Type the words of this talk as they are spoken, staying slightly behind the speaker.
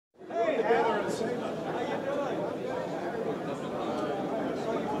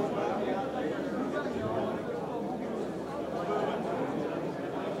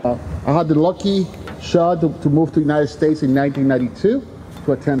I had the lucky shot to move to the United States in 1992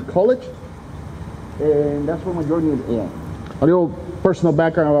 to attend college, and that's where my journey began. A little personal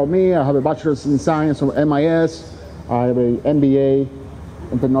background about me: I have a bachelor's in science from MIS. I have an MBA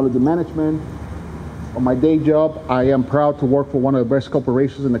in technology management. On my day job, I am proud to work for one of the best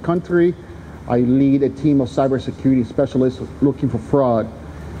corporations in the country. I lead a team of cybersecurity specialists looking for fraud.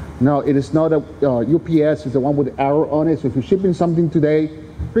 Now, it is not that UPS is the one with the arrow on it, so if you're shipping something today,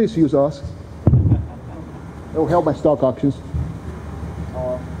 please use us. It will help my stock auctions.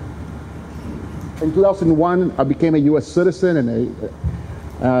 In 2001, I became a U.S. citizen, and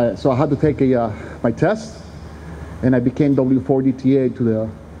so I had to take my test, and I became W4DTA to the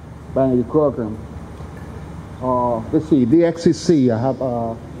vanity program. Let's see, DXCC, I have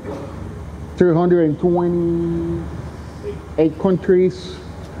 328 countries,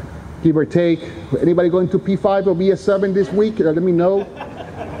 give or take. Anybody going to P5 or BS7 this week? Let me know.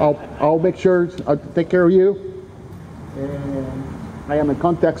 I'll make sure I'll take care of you. And I am a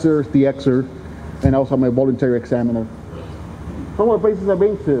contexter, DXer, and also I'm a voluntary examiner. Some of the places I've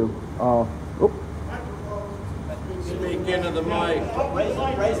been to. Speak into the mic.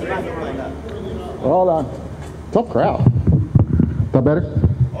 Hold on. Tough crowd. Is that better?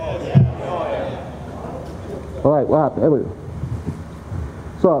 All right, well, there we go.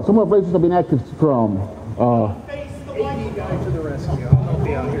 So, some of the places I've been active from. AD guy to the rescue. I'll help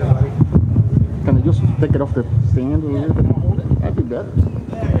you out here, buddy. Can I just take it off the stand a little bit? That'd be better.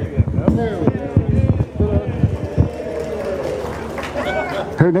 There you go. There we go.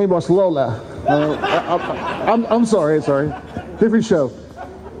 Her name was Lola. I'm sorry. Different show.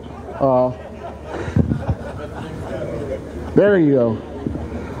 There you go.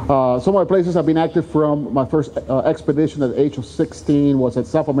 Some of the places I've been active from, my first expedition at the age of 16 was at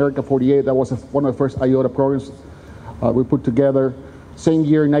South America 48. That was one of the first IOTA programs we put together. Same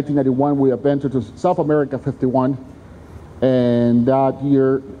year, in 1991, we ventured to South America 51. And that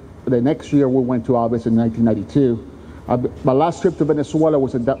year, the next year, we went to Aves in 1992. My last trip to Venezuela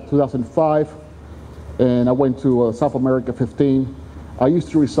was in 2005. And I went to South America 15. I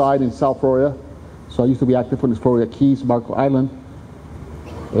used to reside in South Florida. So I used to be active on the Florida Keys, Marco Island.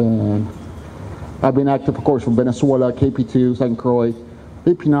 And I've been active, of course, from Venezuela, KP2, St. Croix,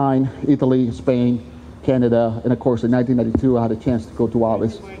 AP9, Italy, Spain, Canada, and of course in 1992 I had a chance to go to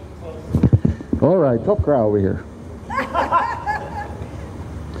Aves. All right, tough crowd over here.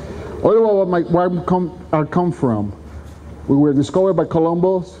 Where I come from. We were discovered by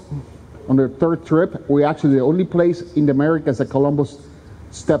Columbus on their third trip. We're actually the only place in the Americas that Columbus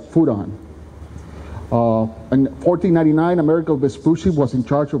stepped foot on. In 1499, Amerigo Vespucci was in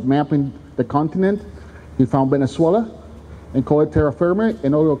charge of mapping the continent. He found Venezuela and called it Terra Firma,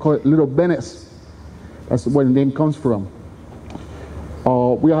 and also called it Little Venice. That's where the name comes from.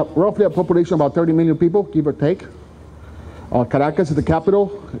 We have roughly a population of about 30 million people, give or take. Caracas is the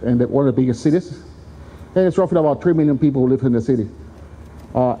capital and one of the biggest cities. And it's roughly about 3 million people who live in the city.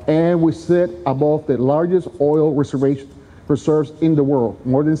 And we sit above the largest oil reserves in the world,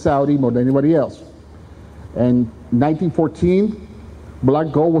 more than Saudi, more than anybody else. In 1914, black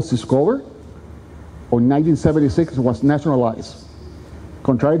gold was discovered. In 1976, it was nationalized.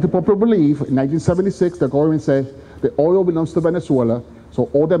 Contrary to popular belief, in 1976, the government said the oil belongs to Venezuela, so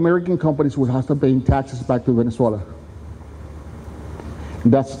all the American companies would have to pay taxes back to Venezuela.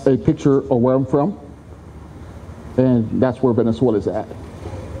 And that's a picture of where I'm from, and that's where Venezuela is at.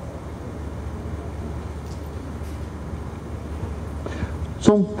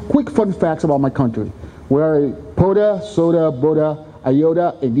 Some quick fun facts about my country. We are a POTA, SOTA, BOTA,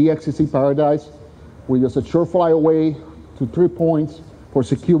 IOTA, and DXCC paradise. We're just a short fly away to 3 points for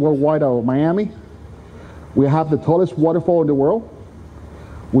secure worldwide out of Miami. We have the tallest waterfall in the world.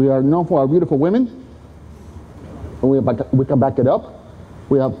 We are known for our beautiful women. And we can back it up.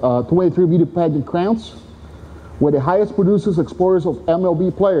 We have 23 beauty pageant crowns. We're the highest producers, explorers of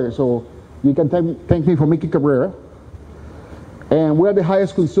MLB players. So you can thank me for Mickey Cabrera. And we're the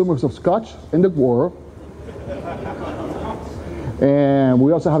highest consumers of scotch in the world. And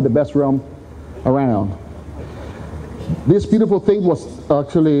we also have the best rum around. This beautiful thing was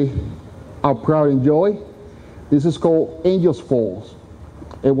actually our pride and joy. This is called Angels Falls.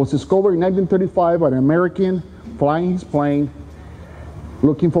 It was discovered in 1935 by an American flying his plane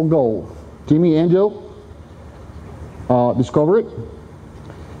looking for gold. Jimmy Angel discovered it.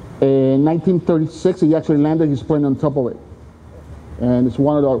 In 1936, he actually landed his plane on top of it. And it's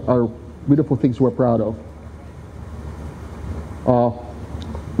one of our beautiful things we're proud of.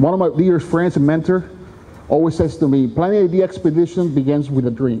 One of my dearest friends and mentor always says to me, planning a DXpedition begins with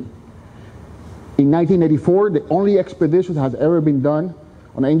a dream. In 1984, the only expedition that has ever been done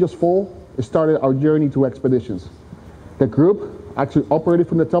on Angel's Fall, it started our journey to expeditions. The group actually operated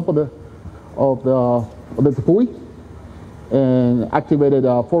from the top of the Tepui and activated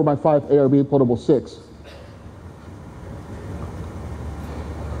 4x5 ARB Portable 6.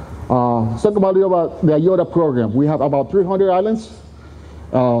 Let's talk about the IOTA program. We have about 300 islands,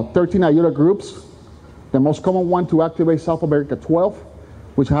 13 IOTA groups. The most common one to activate South America 12,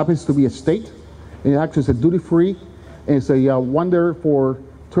 which happens to be a state. It actually is a duty-free, and it's a wonder for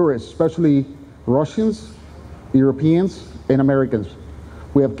tourists, especially Russians, Europeans, and Americans.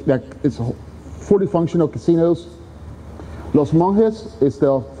 We have it's fully functional casinos. Los Monjes is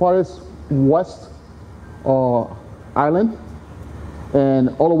the farthest west island, and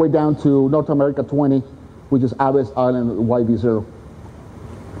all the way down to North America 20, which is Aves Island, YB0.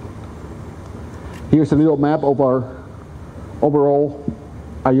 Here's a little map of our overall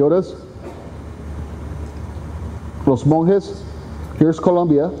IOTAs. Los Monjes, here's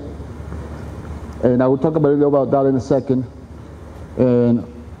Colombia, and I will talk a little about that in a second. And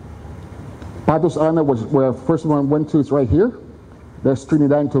Patos Island, where our first one went to, is right here. There's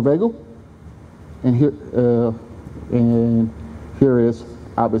Trinidad and Tobago, and here is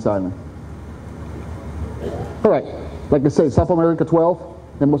Aves Island. All right, like I said, South America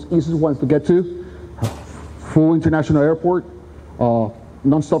 12, the most easiest ones to get to. Full international airport,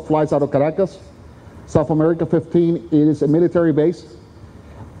 non-stop flights out of Caracas. South America 15, it is a military base.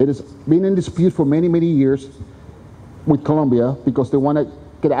 It has been in dispute for many, many years with Colombia because they want to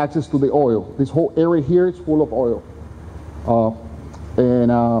get access to the oil. This whole area here is full of oil.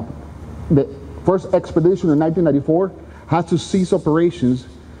 The first expedition in 1994 had to cease operations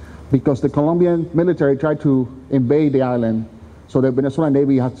because the Colombian military tried to invade the island. So the Venezuelan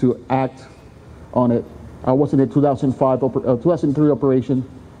Navy had to act on it. I was in the 2003 operation.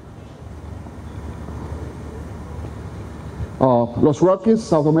 Los Roques,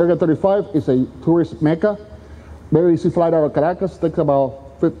 South America 35, is a tourist mecca. Very easy flight out of Caracas, takes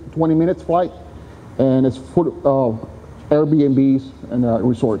about 20 minutes flight, and it's full of Airbnbs and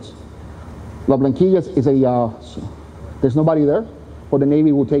resorts. La Blanquillas is there's nobody there, but the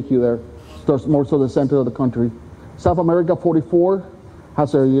Navy will take you there. It's more so the center of the country. South America 44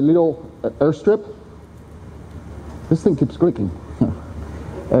 has a little airstrip. This thing keeps clicking.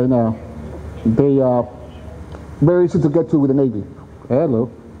 And they very easy to get to with the Navy. Hello.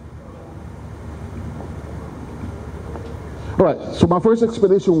 All right, so my first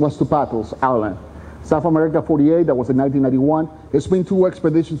expedition was to Patos Island. South America 48, that was in 1991. There's been 2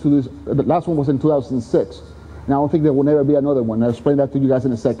 expeditions to this. The last one was in 2006. And I don't think there will never be another one. I'll explain that to you guys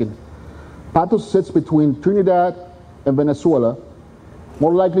in a second. Patos sits between Trinidad and Venezuela.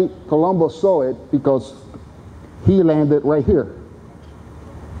 More likely, Colombo saw it because he landed right here.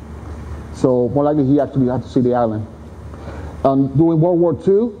 So more likely he actually had to see the island. During World War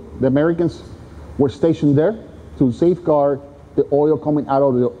II, the Americans were stationed there to safeguard the oil coming out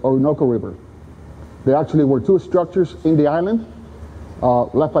of the Orinoco River. There actually were 2 structures in the island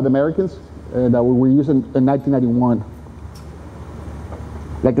left by the Americans and that we were using in 1991.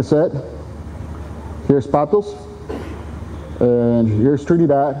 Like I said, here's Patos, and here's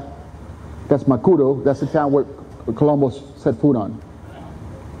Trinidad. That's Macuro. That's the town where Columbus set foot on.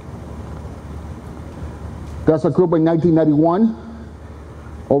 That's a group in 1991.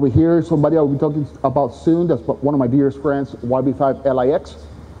 Over here, somebody I'll be talking about soon. That's one of my dearest friends, YB5LIX.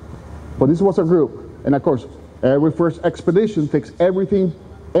 But this was a group. And of course, every first expedition takes everything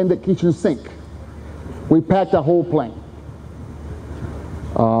in the kitchen sink. We packed the whole plane.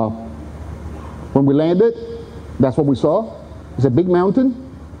 When we landed, that's what we saw. It's a big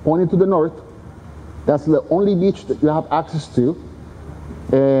mountain pointing to the north. That's the only beach that you have access to.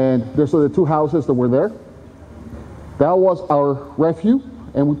 And there's the 2 houses that were there. That was our refuge,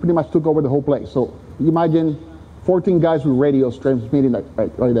 and we pretty much took over the whole place. So you imagine 14 guys with radios transmitting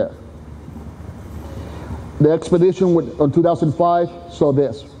right there. The expedition in 2005 saw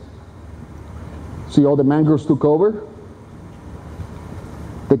this. See, all the mangroves took over.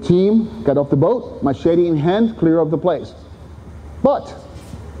 The team got off the boat, machete in hand, clear of the place. But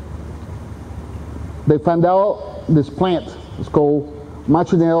they found out this plant. It's called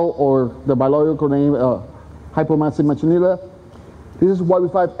machinelle, or the biological name, Hypomycin machinella. This is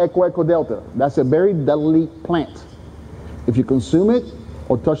YB5 Echo Delta. That's a very deadly plant. If you consume it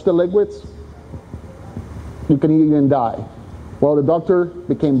or touch the liquids, you can even die. Well, the doctor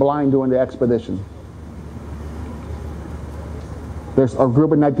became blind during the expedition. There's our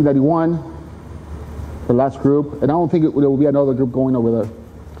group in 1991, the last group, and I don't think there will be another group going over there.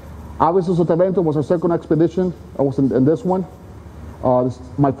 Aves de Sotavento was our second expedition. I was in this one.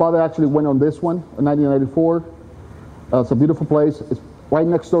 My father actually went on this one in 1994. It's a beautiful place. right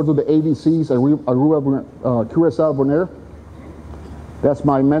next door to the ADCs, Aruba, Curacao, Bonaire. That's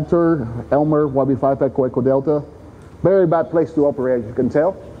my mentor, Elmer, YB5 Echo Echo Delta. Very bad place to operate, as you can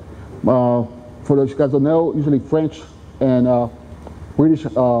tell. For those you guys don't know, usually French and British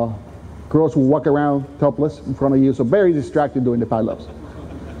girls will walk around topless in front of you, so very distracting during the pilots.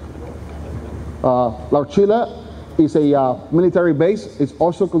 La Chile is a military base. It's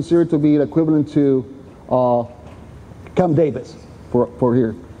also considered to be the equivalent to Camp Davis for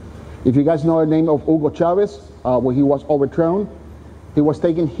here. If you guys know the name of Hugo Chavez, when he was overthrown, he was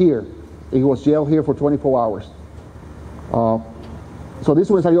taken here. He was jailed here for 24 hours. So this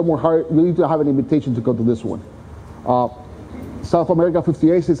one is a little more hard. You need to have an invitation to go to this one. South America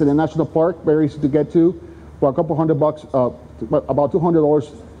 58 is in a national park, very easy to get to. For a couple $100, about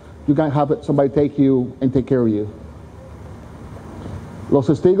 $200, you can have somebody take you and take care of you. Los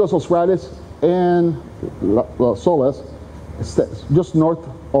Testigos, Australis, and Solas, just north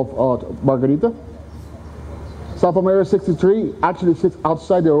of Margarita. South America 63 actually sits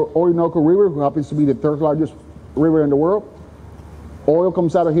outside the Orinoco River, who happens to be the third largest river in the world. Oil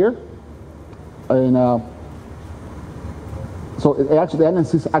comes out of here, and so it actually, the island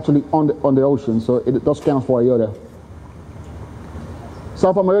is actually on the ocean, so it does count for IOTA.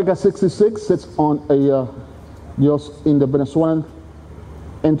 South America 66 sits on a just in the Venezuelan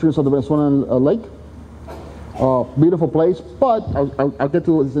entrance of the Venezuelan lake. Beautiful place, but I'll get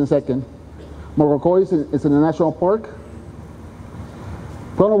to this in a second. Morocco is in a national park.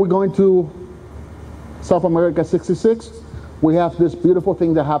 From we're going to South America 66. We have this beautiful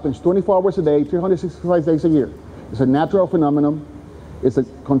thing that happens 24 hours a day, 365 days a year. It's a natural phenomenon. It's a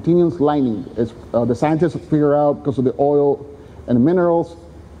continuous lining. It's, the scientists figure out, because of the oil and the minerals,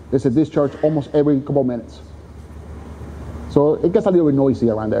 there's a discharge almost every couple minutes. So it gets a little bit noisy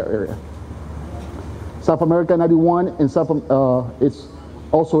around that area. South America 91, in it's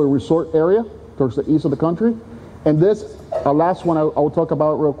also a resort area towards the east of the country. And this, our last one I'll talk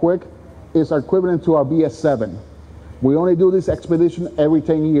about real quick, is our equivalent to our BS7. We only do this expedition every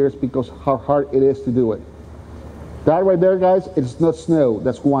 10 years because how hard it is to do it. That right there, guys, it's not snow,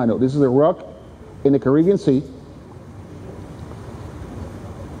 that's guano. This is a rock in the Caribbean Sea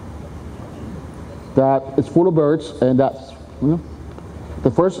that is full of birds, and that's, you know,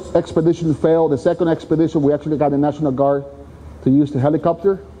 the first expedition failed. The second expedition, we actually got the National Guard to use the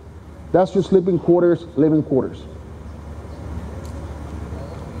helicopter. That's just sleeping quarters, living quarters.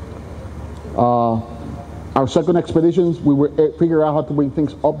 Our second expeditions, we were figure out how to bring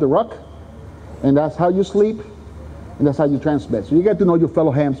things up the rock, and that's how you sleep, and that's how you transmit. So you get to know your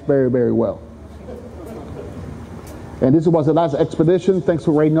fellow hams very, very well. And this was the last expedition. Thanks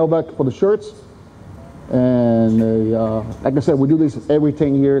to Ray Novak for the shirts. And like I said, we do this every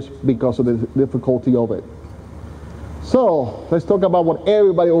 10 years because of the difficulty of it. So let's talk about what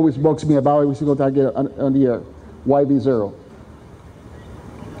everybody always bugs me about every single time I get on the air, YV0.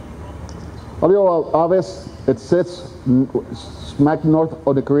 Rio Aves, it sits smack north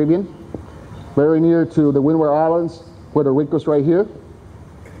of the Caribbean, very near to the Windward Islands, Puerto Rico's right here.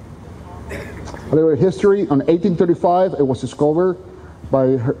 A little history, in 1835 it was discovered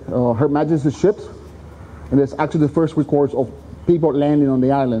by Her Majesty's ships, and it's actually the first records of people landing on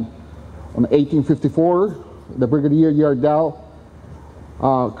the island. On 1854, the Brigadier Yardell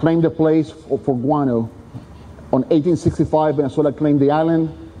claimed the place for guano. On 1865, Venezuela claimed the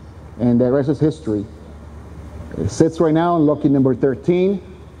island, and the rest is history. It sits right now in lucky number 13.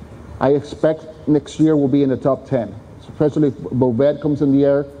 I expect next year will be in the top 10, especially if Boved comes in the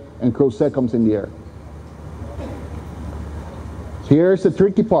air and Crozet comes in the air. Here's the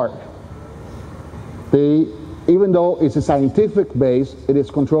tricky part. Even though it's a scientific base, it is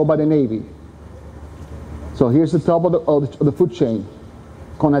controlled by the Navy. So here's the top of the food chain.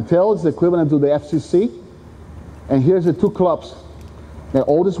 Conatel is the equivalent to the FCC, and here's the two clubs. The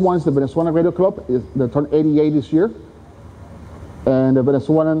oldest one is the Venezuelan Radio Club. They turned 88 this year. And the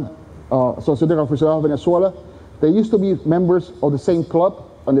Venezuelan Associated Officers of Venezuela. They used to be members of the same club.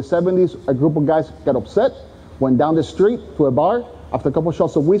 In the 70s, a group of guys got upset, went down the street to a bar. After a couple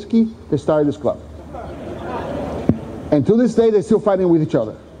shots of whiskey, they started this club. And to this day, they're still fighting with each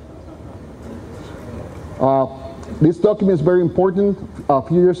other. This document is very important. A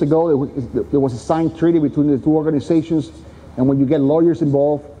few years ago, there was a signed treaty between the two organizations. And when you get lawyers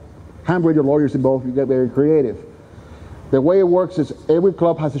involved, ham radio lawyers involved, you get very creative. The way it works is every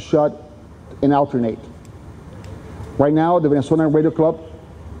club has a shot and alternate. Right now, the Venezuelan Radio Club,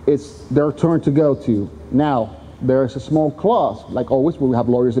 it's their turn to go to. Now, there's a small clause, like always, where we have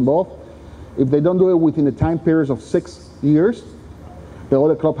lawyers involved. If they don't do it within the time periods of 6 years, the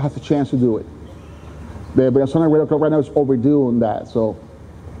other club has a chance to do it. The Venezula Radio Club right now is overdue on that, so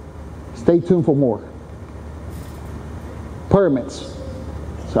stay tuned for more. Permits.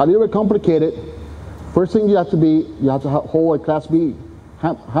 It's a little bit complicated. First thing you have to hold a Class B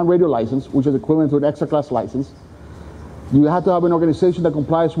ham radio license, which is equivalent to an extra class license. You have to have an organization that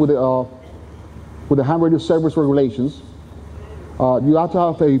complies with the ham radio service regulations. You have to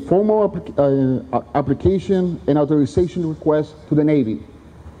have a formal application and authorization request to the Navy.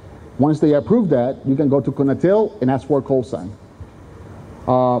 Once they approve that, you can go to CONATEL and ask for a call sign.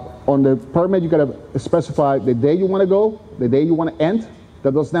 On the permit, you gotta specify the day you want to go, the day you want to end.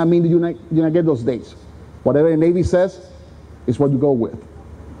 That does not mean that you're not get those dates. Whatever the Navy says is what you go with.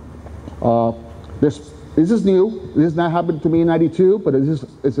 This is new. This has not happened to me in '92, but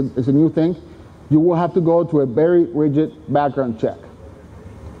it's a new thing. You will have to go to a very rigid background check.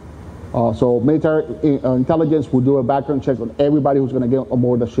 So military intelligence will do a background check on everybody who's going to get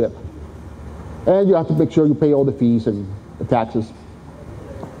aboard the ship. And you have to make sure you pay all the fees and the taxes.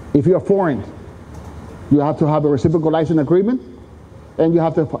 If you're foreign, you have to have a reciprocal license agreement, and you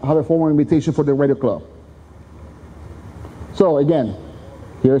have to have a formal invitation for the radio club. So again,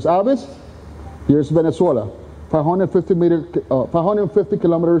 here's Aves, here's Venezuela, 550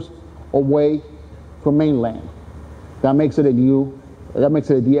 kilometers away from mainland. That makes it a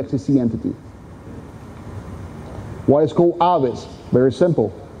DXCC entity. Why is called Aves? Very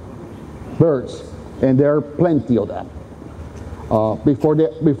simple. Birds, and there are plenty of them. Before the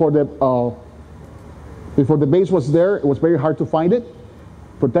base was there, it was very hard to find it,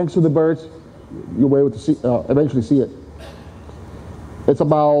 but thanks to the birds, you were able to see, eventually see it. It's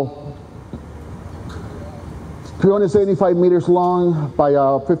about 375 meters long by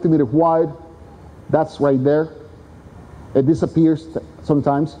 50 meters wide. That's right there. It disappears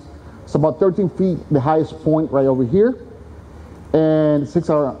sometimes. It's about 13 feet, the highest point right over here, and it's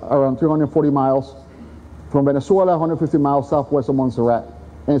around 340 miles from Venezuela, 150 miles southwest of Montserrat,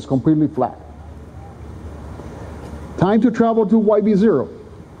 and it's completely flat. Time to travel to YB0,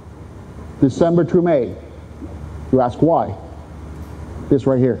 December through May. You ask why? This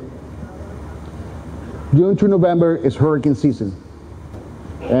right here. June through November is hurricane season,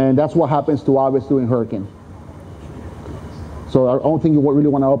 and that's what happens to Aves during hurricane. So I don't think you really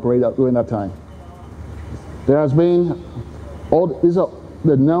want to operate during that time. There has been these are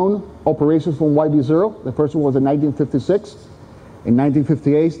the known operations from YB0. The first one was in 1956. In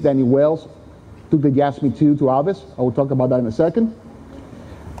 1958, Danny Wells took the Yasmi 2 to Aves. I will talk about that in a second.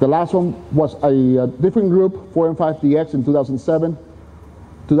 The last one was a different group, 4 and 5 DX in 2007.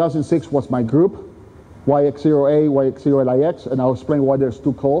 2006 was my group, YX0A, YX0LIX, and I'll explain why there's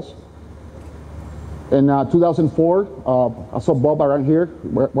two calls. In 2004, I saw Bob around here.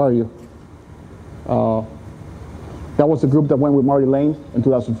 Where are you? That was the group that went with Marty Lane in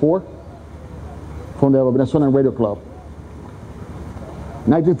 2004 from the Venezuelan Radio Club.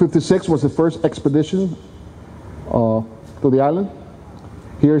 1956 was the first expedition to the island.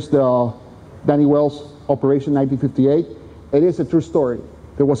 Here's the Danny Wells operation, 1958. It is a true story.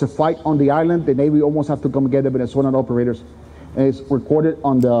 There was a fight on the island. The Navy almost had to come and get the Venezuelan operators. And it's recorded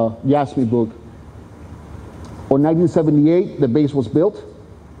on the Yasmi book. In 1978, the base was built.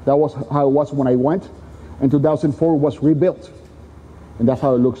 That was how it was when I went. In 2004, it was rebuilt. And that's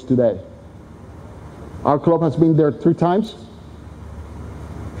how it looks today. Our club has been there 3 times.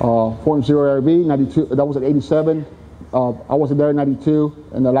 4-0 ARB, 92, that was at 87. I wasn't there in 92,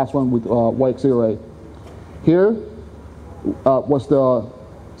 and the last one with YX0A. Here was the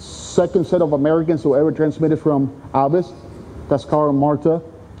second set of Americans who ever transmitted from Aves. That's Carl and Marta.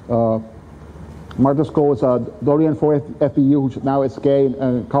 Marta's call is Dorian for FEU, which now is gay,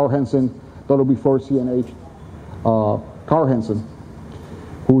 and Carl Henson, WB4 CNH. Carl Henson,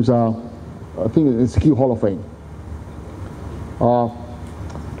 who's I think it's Q Hall of Fame.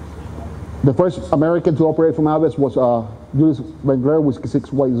 The first American to operate from Aves was Julius Van Gler with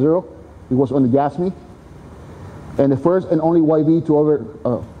 6Y0. He was on the Yasmi. And the first and only YL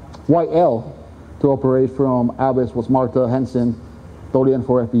to operate from Aves was Marta Henson, Dorian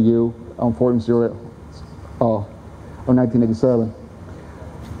for FEU on 4-0 on 1987.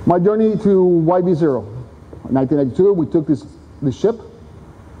 My journey to YB0. In 1992, we took this ship.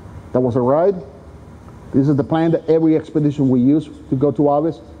 That was a ride. This is the plan that every expedition we use to go to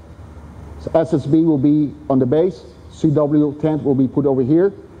Aves. So SSB will be on the base. CW tent will be put over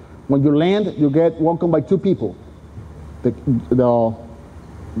here. When you land, you get welcomed by 2 people. The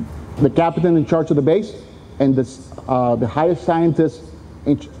captain in charge of the base and the highest scientist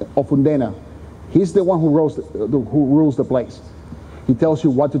of Undena. He's the one who rules the place. He tells you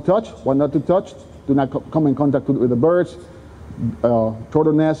what to touch, what not to touch. Do not come in contact with the birds.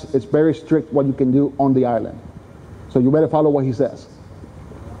 turtle nest. It's very strict what you can do on the island. So you better follow what he says.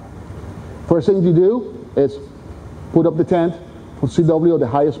 First thing you do is put up the tent for CW at the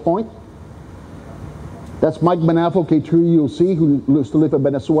highest point. That's Mike Benafo, K3UC, who used to live in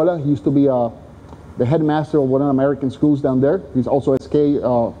Venezuela. He used to be the headmaster of one of the American schools down there. He's also SK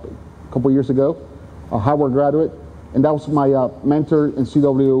a couple years ago, a Harvard graduate. And that was my mentor in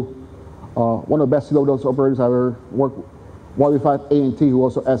CW, one of the best CW operators I ever worked with, YB5 A&T, who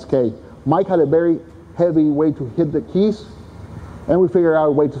also SK. Mike had a very heavy way to hit the keys, and we figured out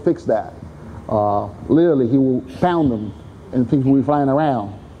a way to fix that. Literally, he will pound them, and things will be flying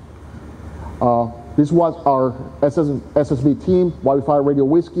around. This was our SSB team, YB5 Radio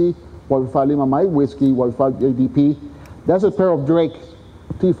Whiskey, YB5 Lima Mike Whiskey, YB5 ADP. That's a pair of Drake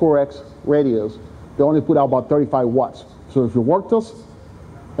T4X radios. They only put out about 35 watts. So if you worked us,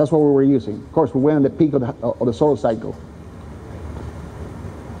 that's what we were using. Of course, we went in the peak of the solar cycle.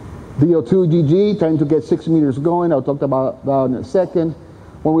 DO2GG, trying to get 6 meters going. I'll talk about that in a second.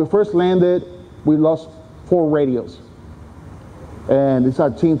 When we first landed, we lost 4 radios. And it's our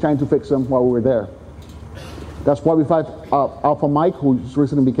team trying to fix them while we were there. That's YB5 Alpha Mike, who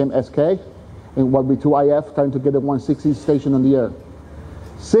recently became SK, and YB2IF, trying to get the 160 station on the air.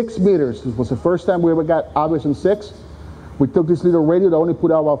 6 meters. This was the first time we ever got Hamvention 6. We took this little radio that only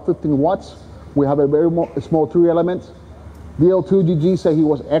put out about 15 watts. We have a very small 3 element. DL2GG said he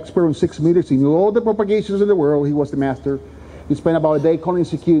was expert on 6 meters. He knew all the propagations in the world. He was the master. He spent about a day calling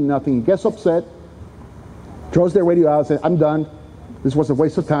CQ, nothing. He gets upset, throws the radio out, says, I'm done. This was a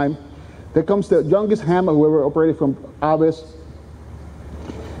waste of time. There comes the youngest hammer who ever operated from Avis.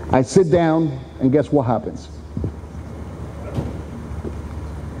 I sit down, and guess what happens?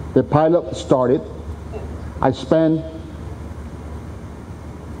 The pilot started. I spent,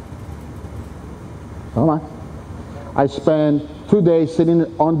 I spent 2 days sitting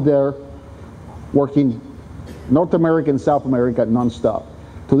on there working North America and South America non-stop.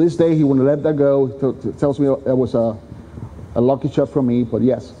 To this day, he wouldn't let that go. Tells me it was a lucky shot from me, but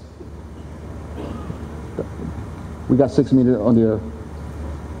yes. We got 6 meters on the air.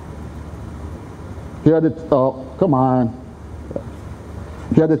 Here are the, come on.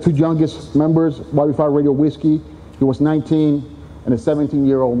 Here are the 2 youngest members, YB5 Radio Whiskey. He was 19, and a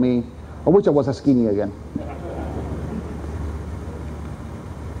 17-year-old me. I wish I was a skinny again.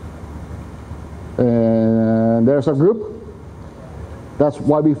 And there's our group. That's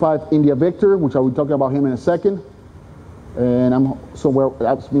YB5 India Victor, which I will talk about him in a second. And I'm somewhere,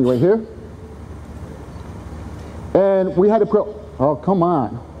 that's me right here. And we had a problem. Oh, come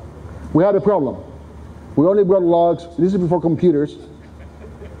on. We had a problem. We only brought logs. This is before computers.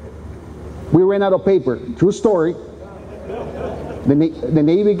 We ran out of paper. True story. The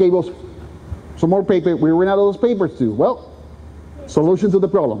Navy gave us some more paper. We ran out of those papers too. Well, solution to the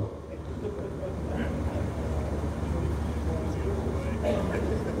problem.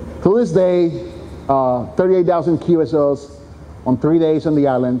 To this day, 38,000 QSLs on 3 days on the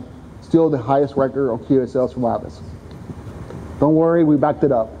island. Still the highest record of QSLs from Avis. Don't worry, we backed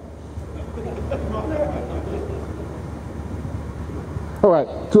it up. All right,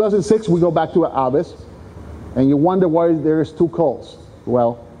 2006, we go back to Avis, and you wonder why there's 2 calls.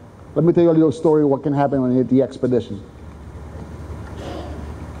 Well, let me tell you a little story of what can happen when you hit the DXpedition.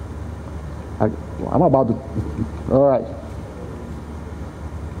 I'm about to, all right.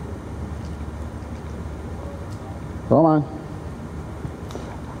 Come on.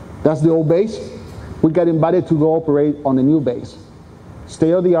 That's the old base. We got invited to go operate on the new base.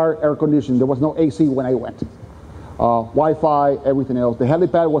 State-of-the-art air conditioning. There was no AC when I went. Wi-Fi, everything else. The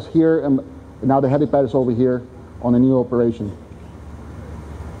helipad was here, and now the helipad is over here on the new operation.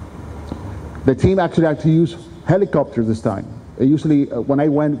 The team actually had to use helicopters this time. It usually, when I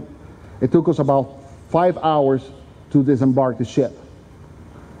went, it took us about 5 hours to disembark the ship.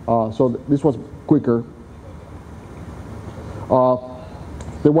 So this was quicker.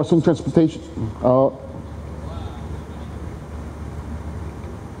 There was some transportation.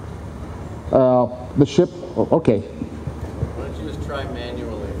 The ship, okay. Why don't you just try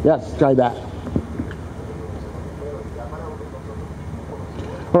manually? Yes, try that.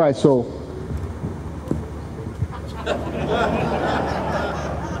 All right, so.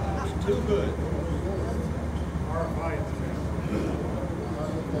 It's too good.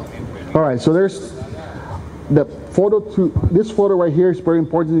 All right, so there's the photo. This photo right here is very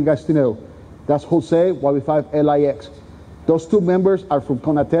important for you guys to know. That's Jose, YB5 LIX. Those 2 members are from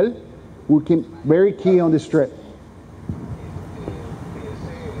Conatel. We came very key on this trip.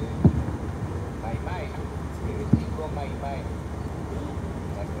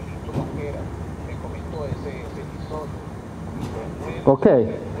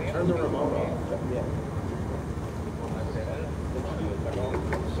 Okay. Turn the remote off.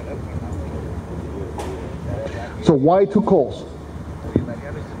 So why 2 coals?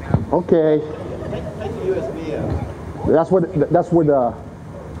 Okay. That's where the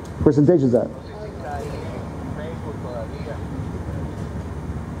presentation's at.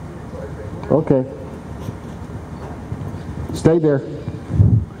 Okay. Stay there.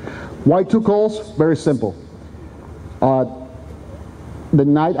 Why 2 coals? Very simple. The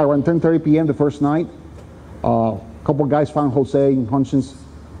night around 10:30 p.m. the first night, a couple of guys found Jose unconscious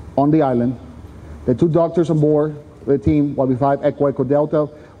on the island. The 2 doctors on board the team, YB5 Echo Delta,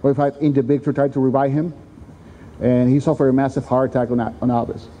 YB5 India Victor, tried to revive him, and he suffered a massive heart attack on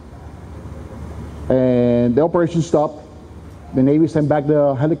Aves. And the operation stopped. The Navy sent back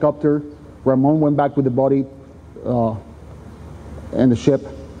the helicopter. Ramon went back with the body and the ship.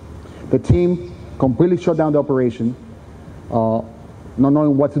 The team completely shut down the operation, not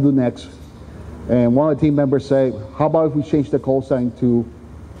knowing what to do next. And one of the team members said, how about if we change the call sign to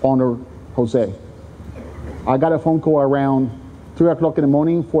honor Jose? I got a phone call around 3 o'clock in the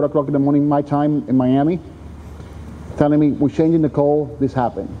morning, 4 o'clock in the morning, my time in Miami, telling me, we're changing the call, this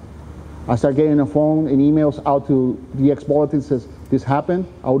happened. I started getting a phone and emails out to DXpeditions, says, this happened,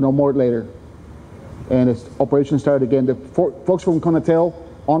 I will know more later. And its operation started again. The folks from Conatel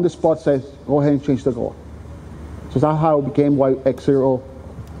on the spot says, go ahead and change the call. So that's how it became YX0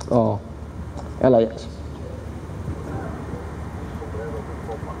 LIX.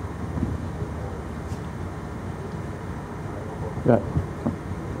 Yeah.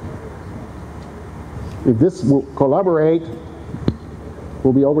 If this will collaborate,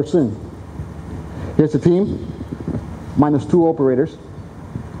 we'll be over soon. Here's the team, minus 2 operators.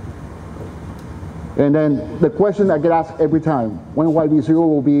 And then the question I get asked every time, when YB0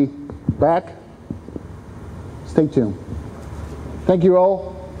 will be back? Stay tuned. Thank you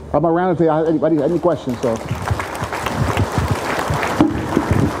all. I'm around if you have anybody any questions. So.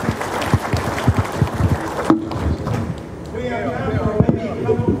 We have time for maybe a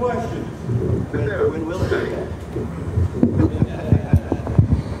couple questions. When will it be back?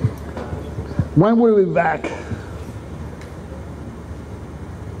 When will we be back?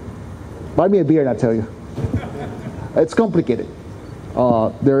 Buy me a beer and I'll tell you. It's complicated.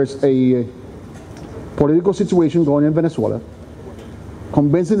 There's a political situation going in Venezuela.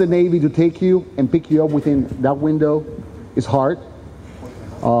 Convincing the Navy to take you and pick you up within that window is hard.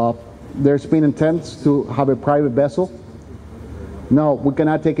 There's been attempts to have a private vessel. No, we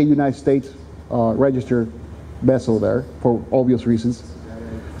cannot take a United States registered vessel there for obvious reasons.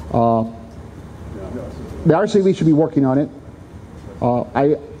 The RCV should be working on it.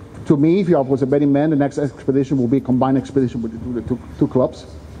 To me, if I was a betting man, the next expedition will be a combined expedition with the two clubs.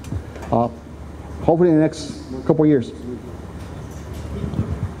 Hopefully in the next couple of years.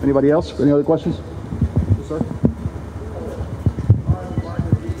 Anybody else? Any other questions? Yes, sir.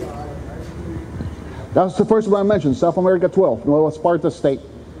 That's the first one I mentioned, South America 12, Nueva Esparta State.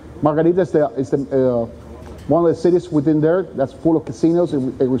 Margarita is one of the cities within there that's full of casinos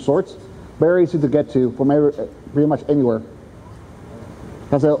and resorts. Very easy to get to from pretty much anywhere.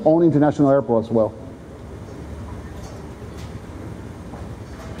 Has their own international airport as well.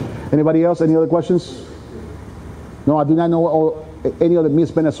 Anybody else? Any other questions? No, I do not know any of the Miss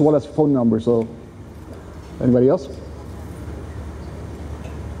Venezuela's phone numbers. So, anybody else?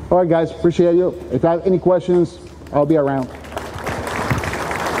 All right, guys, appreciate you. If you have any questions, I'll be around.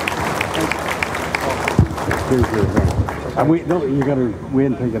 We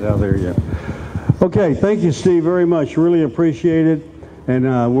didn't take it out of there yet. Okay, thank you, Steve, very much. Really appreciate it. And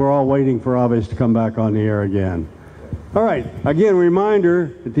we're all waiting for Aves to come back on the air again. All right, again,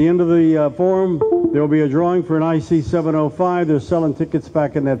 reminder, at the end of the forum, there will be a drawing for an IC 705. They're selling tickets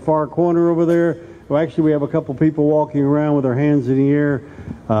back in that far corner over there. Well, actually, we have a couple people walking around with their hands in the air.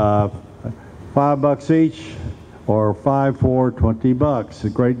 $5 each, or 5 for $20. A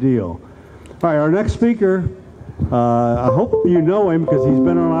great deal. All right, our next speaker, I hope you know him because he's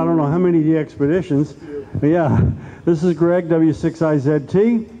been on I don't know how many DXpeditions. Yeah, this is Gregg,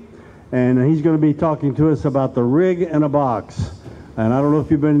 W6IZT, and he's going to be talking to us about the rig in a box. And I don't know if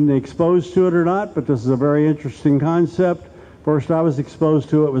you've been exposed to it or not, but this is a very interesting concept. First I was exposed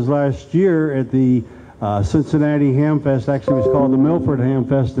to it was last year at the Cincinnati Hamfest. Actually, it was called the Milford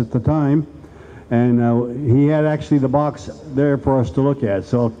Hamfest at the time. And he had actually the box there for us to look at.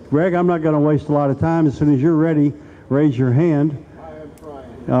 So, Gregg, I'm not going to waste a lot of time. As soon as you're ready, raise your hand. I am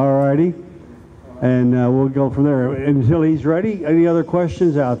trying. All righty. And we'll go from there. Until he's ready, any other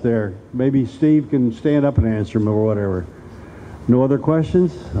questions out there? Maybe Steve can stand up and answer them or whatever. No other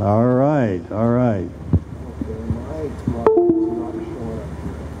questions? All right. All right.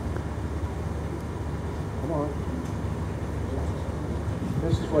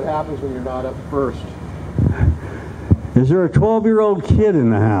 what happens when you're not up first. Is there a 12-year-old kid in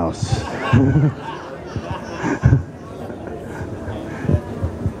the house?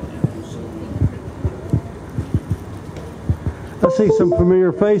 I see some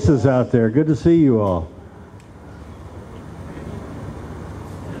familiar faces out there. Good to see you all.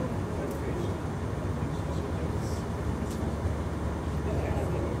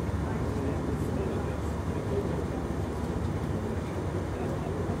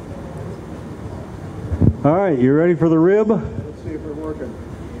 All right, you ready for the rib? Let's see if we're working.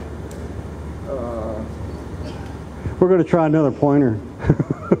 We're going to try another pointer.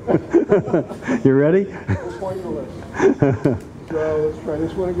 You ready? We'll point the list. So let's try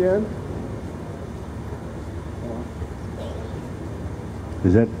this one again.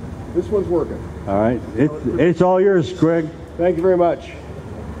 Is that? This one's working. All right. It's all yours, Greg. Thank you very much.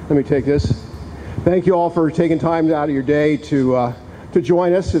 Let me take this. Thank you all for taking time out of your day to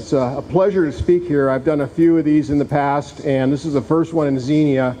join us. It's a pleasure to speak here. I've done a few of these in the past, and this is the first one in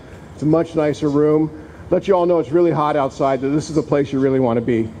Xenia. It's a much nicer room. Let you all know it's really hot outside, that this is the place you really want to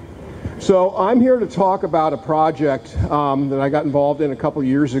be. So I'm here to talk about a project that I got involved in a couple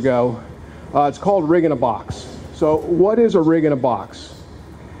years ago. It's called Rig in a Box. So what is a rig in a box?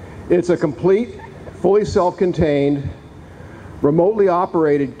 It's a complete, fully self-contained, remotely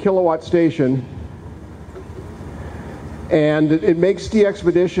operated kilowatt station, and it makes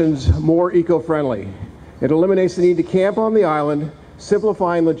DXpeditions more eco-friendly. It eliminates the need to camp on the island,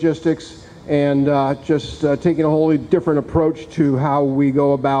 simplifying logistics, and just taking a wholly different approach to how we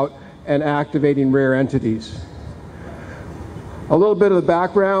go about and activating rare entities. A little bit of the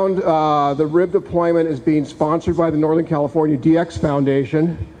background, the RIB deployment is being sponsored by the Northern California DX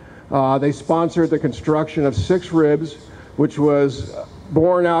Foundation. They sponsored the construction of 6 RIBs, which was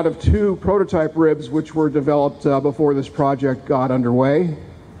born out of 2 prototype RIBs which were developed before this project got underway.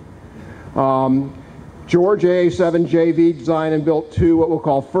 George AA7JV designed and built 2 what we'll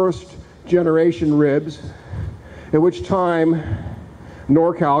call first generation RIBs, at which time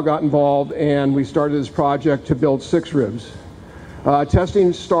NorCal got involved and we started this project to build 6 RIBs.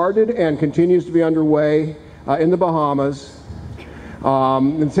 Testing started and continues to be underway in the Bahamas.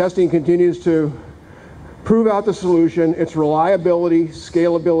 And testing continues to prove out the solution, its reliability,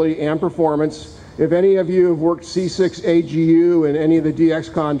 scalability, and performance. If any of you have worked C6 AGU in any of the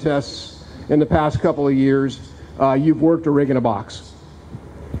DX contests in the past couple of years, you've worked a rig in a box.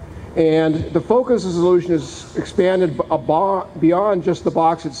 And the focus of the solution is expanded beyond just the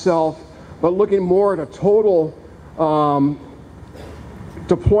box itself, but looking more at a total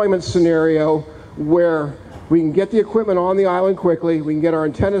deployment scenario where we can get the equipment on the island quickly, we can get our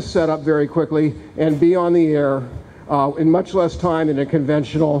antennas set up very quickly, and be on the air in much less time than a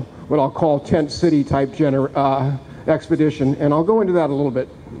conventional, what I'll call tent city type expedition. And I'll go into that a little bit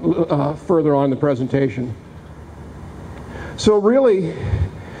further on in the presentation. So really,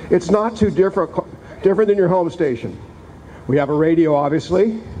 it's not too different than your home station. We have a radio,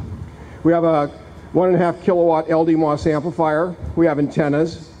 obviously. We have a 1.5 kilowatt LDMOS amplifier. We have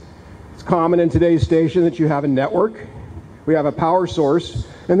antennas. It's common in today's station that you have a network. We have a power source.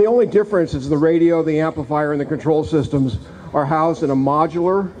 And the only difference is the radio, the amplifier, and the control systems are housed in a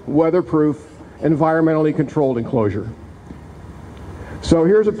modular, weatherproof, environmentally controlled enclosure. So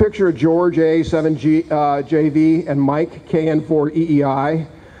here's a picture of George AA7JV and Mike KN4EEI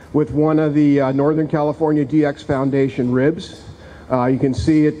with one of the Northern California DX Foundation RIBs. You can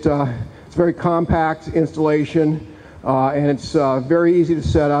see it's a very compact installation, and it's very easy to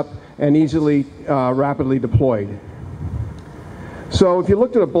set up and easily rapidly deployed. So if you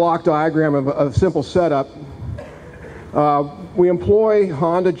looked at a block diagram of a simple setup, we employ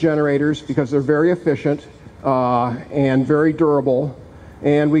Honda generators because they're very efficient and very durable,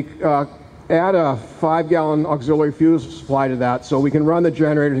 and we add a 5-gallon auxiliary fuel supply to that, so we can run the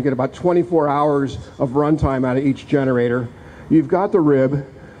generators and get about 24 hours of runtime out of each generator. You've got the RIB.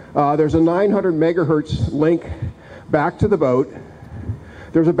 There's a 900 megahertz link back to the boat.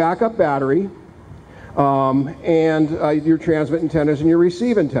 There's a backup battery, and your transmit antennas and your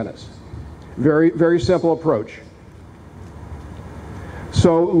receive antennas. Very, very simple approach.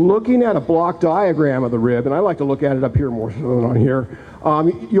 So looking at a block diagram of the RIB, and I like to look at it up here more than on here,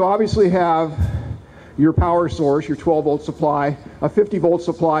 you obviously have your power source, your 12-volt supply, a 50-volt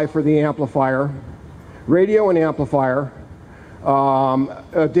supply for the amplifier, radio and amplifier,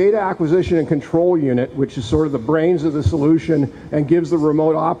 a data acquisition and control unit, which is sort of the brains of the solution and gives the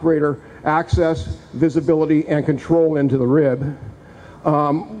remote operator access, visibility, and control into the RIB.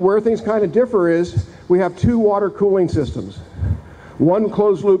 Where things kind of differ is we have 2 water cooling systems. One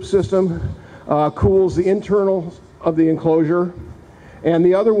closed loop system cools the internals of the enclosure, And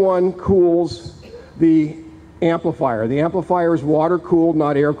the other one cools the amplifier. The amplifier is water cooled,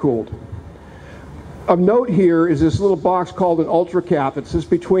 not air cooled. Of note here is this little box called an ultra cap that sits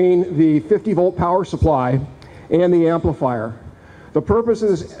between the 50-volt power supply and the amplifier. The purpose of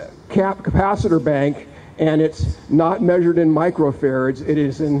this capacitor bank, and it's not measured in microfarads, it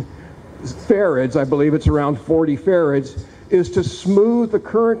is in farads, I believe it's around 40 farads, is to smooth the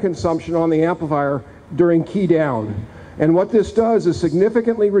current consumption on the amplifier during key down. And what this does is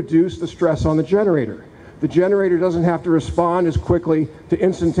significantly reduce the stress on the generator. The generator doesn't have to respond as quickly to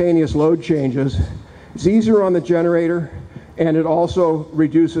instantaneous load changes. It's easier on the generator, and it also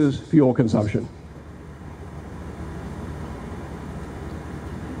reduces fuel consumption.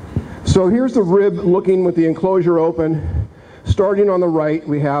 So here's the rib looking with the enclosure open. Starting on the right,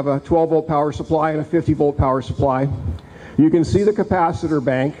 we have a 12-volt power supply and a 50-volt power supply. You can see the capacitor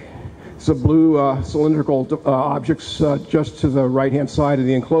bank. It's a blue cylindrical objects just to the right-hand side of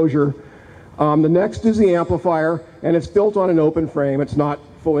the enclosure. The next is the amplifier, and it's built on an open frame. It's not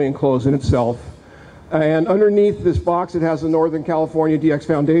fully enclosed in itself. And underneath this box, it has the Northern California DX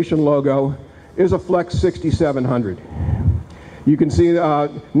Foundation logo, is a Flex 6700. You can see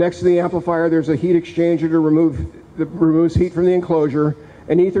next to the amplifier, there's a heat exchanger that removes heat from the enclosure,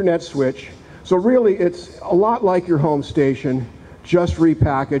 an Ethernet switch. So really, it's a lot like your home station, just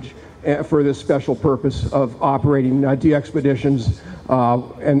repackaged for this special purpose of operating DXpeditions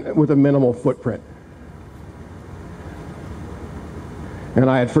and with a minimal footprint. And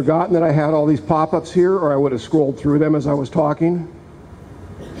I had forgotten that I had all these pop-ups here, or I would have scrolled through them as I was talking.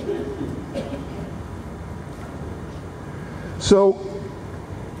 So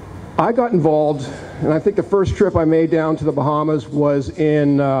I got involved, and I think the first trip I made down to the Bahamas was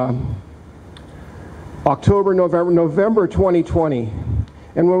in November 2020.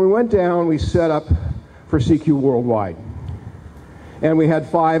 And when we went down, we set up for CQ Worldwide. And we had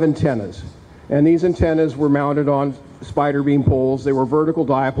 5 antennas. And these antennas were mounted on spider beam poles. They were vertical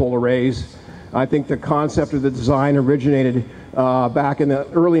dipole arrays. I think the concept of the design originated back in the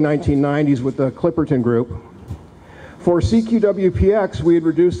early 1990s with the Clipperton group. For CQWPX, we had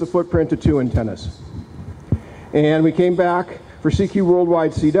reduced the footprint to 2 antennas. And we came back for CQ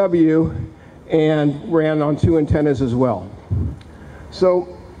Worldwide CW and ran on 2 antennas as well.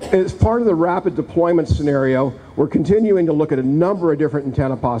 So as part of the rapid deployment scenario, we're continuing to look at a number of different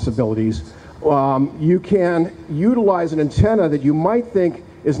antenna possibilities. You can utilize an antenna that you might think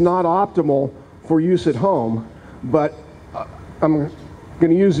is not optimal for use at home, but I'm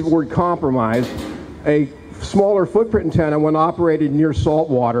going to use the word compromise. A smaller footprint antenna, when operated near salt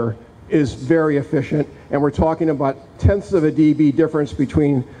water, is very efficient, and we're talking about tenths of a dB difference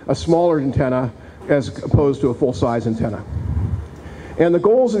between a smaller antenna as opposed to a full-size antenna. And the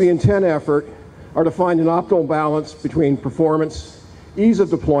goals of the antenna effort are to find an optimal balance between performance, ease of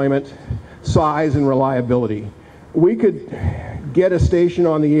deployment, size, and reliability. We could get a station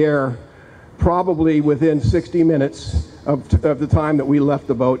on the air probably within 60 minutes of the time that we left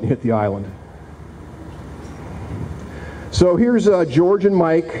the boat and hit the island. So here's George and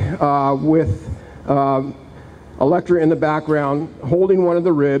Mike with Electra in the background holding one of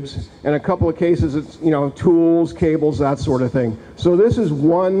the ribs, and a couple of cases it's, you know, tools, cables, that sort of thing. So this is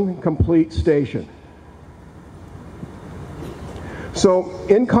one complete station. So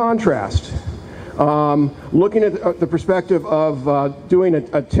in contrast, looking at the perspective of doing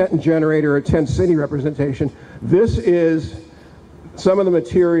a tent generator, a tent city representation, this is some of the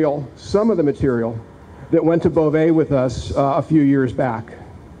material that went to Beauvais with us a few years back.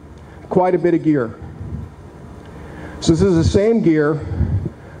 Quite a bit of gear. So this is the same gear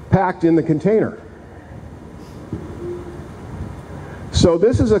packed in the container. So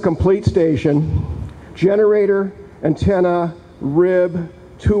this is a complete station: generator, antenna, rib,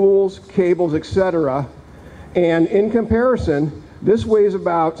 tools, cables, etc. And in comparison, this weighs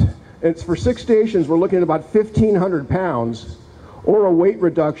about, it's for 6 stations, we're looking at about 1,500 pounds, or a weight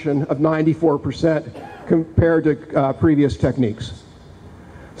reduction of 94% compared to previous techniques.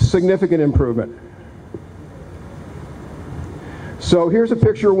 Significant improvement. So here's a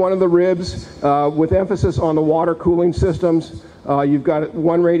picture of one of the ribs with emphasis on the water cooling systems. You've got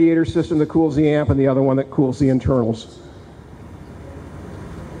one radiator system that cools the amp and the other one that cools the internals.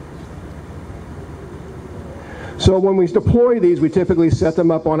 So when we deploy these, we typically set them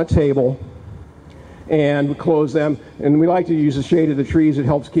up on a table and close them, and we like to use the shade of the trees. It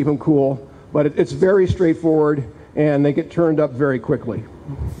helps keep them cool, but it's very straightforward, and they get turned up very quickly.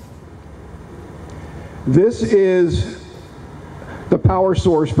 This is the power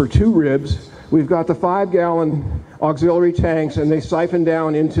source for 2 ribs. We've got the 5-gallon auxiliary tanks, and they siphon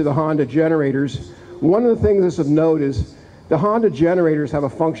down into the Honda generators. One of the things that's of note is the Honda generators have a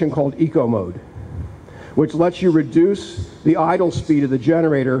function called eco mode, which lets you reduce the idle speed of the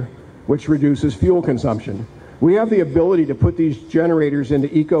generator, which reduces fuel consumption. We have the ability to put these generators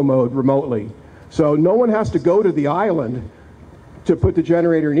into eco mode remotely. So no one has to go to the island to put the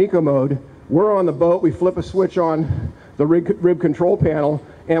generator in eco mode. We're on the boat, we flip a switch on the rib control panel,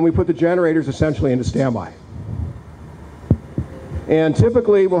 and we put the generators essentially into standby. And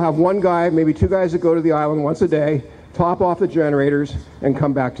typically we'll have one guy, maybe two guys that go to the island once a day, top off the generators, and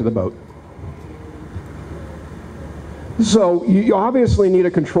come back to the boat. So you obviously need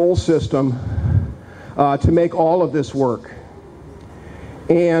a control system to make all of this work.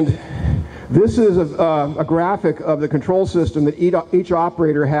 And this is a graphic of the control system that each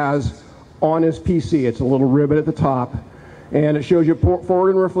operator has on his PC. It's a little ribbon at the top, and it shows you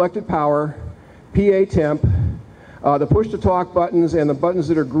forward and reflected power, PA temp, the push-to-talk buttons, and the buttons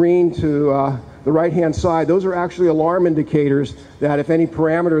that are green to the right-hand side. Those are actually alarm indicators that if any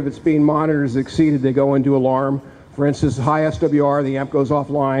parameter that's being monitored is exceeded, they go into alarm. For instance, high SWR, the amp goes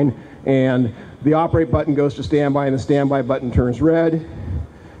offline, and the operate button goes to standby, and the standby button turns red.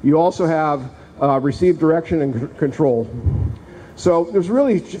 You also have receive direction and control. So there's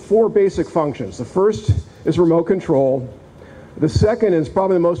really four basic functions. The first is remote control. The second is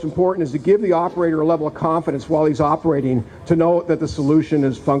probably the most important, is to give the operator a level of confidence while he's operating to know that the solution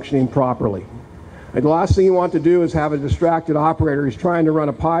is functioning properly. And the last thing you want to do is have a distracted operator. He's trying to run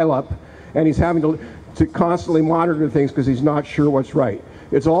a pileup, and he's having to constantly monitor things because he's not sure what's right.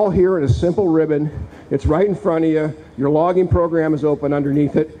 It's all here in a simple ribbon. It's right in front of you. Your logging program is open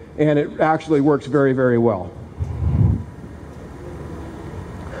underneath it, and it actually works very, very well.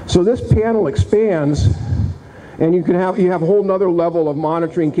 So this panel expands, and you have a whole nother level of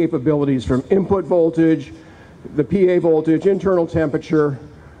monitoring capabilities, from input voltage, the PA voltage, internal temperature,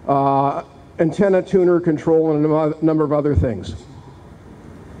 antenna tuner control, and a number of other things.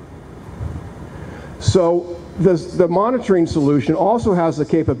 So the monitoring solution also has the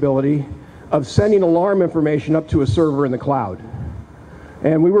capability of sending alarm information up to a server in the cloud.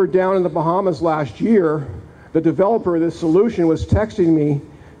 And we were down in the Bahamas last year. The developer of this solution was texting me,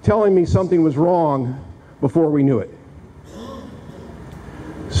 telling me something was wrong before we knew it.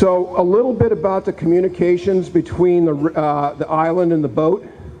 So a little bit about the communications between the island and the boat.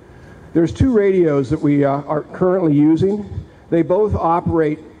 There's two radios that we are currently using. They both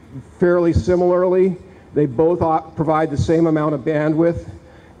operate fairly similarly. They both provide the same amount of bandwidth,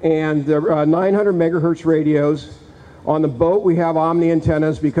 and they're 900 megahertz radios. On the boat we have omni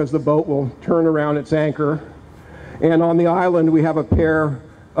antennas because the boat will turn around its anchor, and on the island we have a pair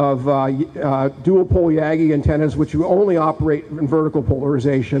of dual pole Yagi antennas which only operate in vertical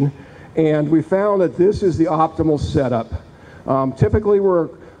polarization, and we found that this is the optimal setup. Typically we're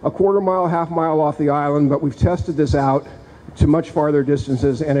a quarter mile, half mile off the island, but we've tested this out to much farther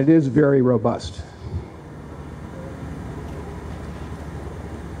distances, and it is very robust.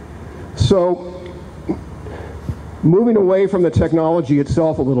 So, moving away from the technology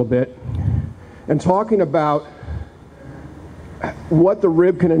itself a little bit, and talking about what the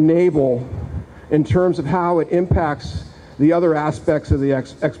RIB can enable in terms of how it impacts the other aspects of the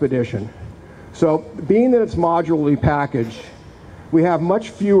expedition. So, being that it's modularly packaged, we have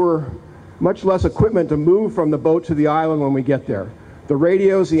much less equipment to move from the boat to the island when we get there. The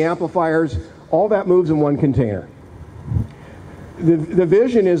radios, the amplifiers, all that moves in one container. The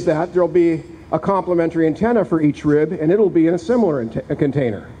vision is that there'll be a complementary antenna for each RIB, and it'll be in a similar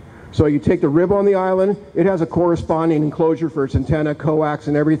container. So you take the RIB on the island, it has a corresponding enclosure for its antenna, coax,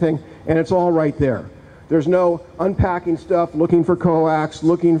 and everything, and it's all right there. There's no unpacking stuff, looking for coax,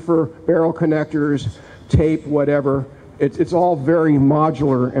 looking for barrel connectors, tape, whatever. It's all very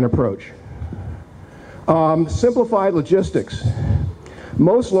modular in approach. Simplified logistics.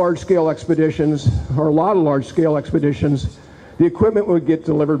 Most large-scale expeditions, or a lot of large-scale expeditions, the equipment would get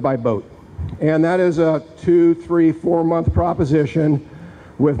delivered by boat. And that is a 2, 3, 4 month proposition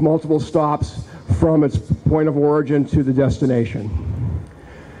with multiple stops from its point of origin to the destination.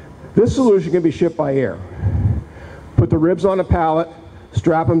 This solution can be shipped by air. Put the ribs on a pallet,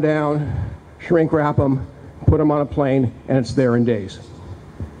 strap them down, shrink wrap them, put them on a plane, and it's there in days.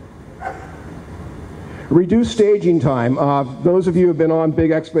 Reduce staging time. Those of you who have been on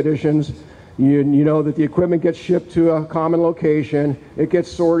big expeditions, you know that the equipment gets shipped to a common location, it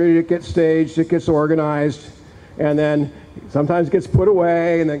gets sorted, it gets staged, it gets organized, and then sometimes gets put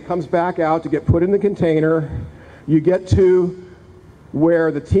away and then comes back out to get put in the container. You get to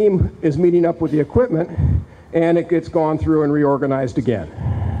where the team is meeting up with the equipment, and it gets gone through and reorganized again.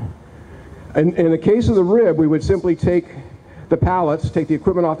 In the case of the RIB, we would simply take the pallets, take the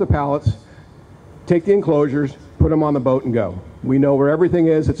equipment off the pallets, take the enclosures, put them on the boat and go. We know where everything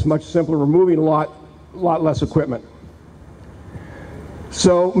is. It's much simpler. We're moving a lot less equipment.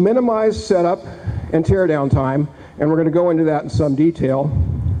 So minimize setup and teardown time, and we're going to go into that in some detail.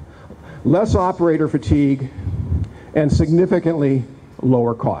 Less operator fatigue, and significantly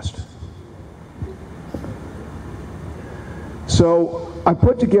lower cost. So I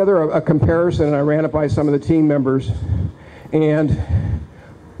put together a comparison, and I ran it by some of the team members. And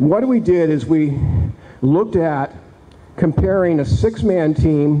what we did is we looked at comparing a 6-man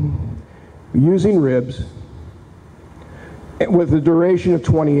team using ribs with a duration of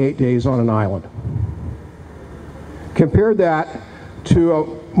 28 days on an island. Compared that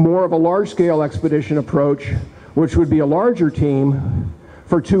to more of a large-scale expedition approach, which would be a larger team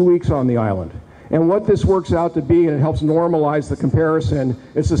for 2 weeks on the island. And what this works out to be, and it helps normalize the comparison,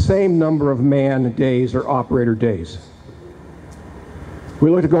 it's the same number of man days or operator days. We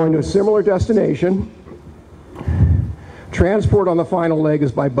look at going to a similar destination. Transport on the final leg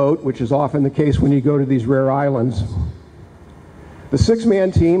is by boat, which is often the case when you go to these rare islands. The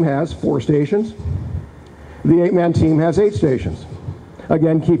 6-man team has 4 stations. The 8-man team has 8 stations.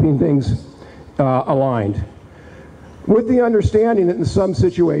 Again, keeping things aligned. With the understanding that in some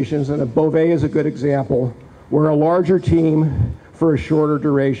situations, and Beauvais is a good example, where a larger team for a shorter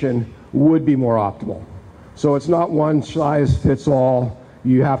duration would be more optimal. So it's not one size fits all.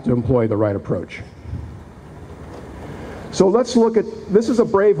 You have to employ the right approach. So let's look at, this is a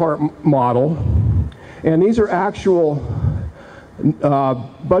Braveheart model, and these are actual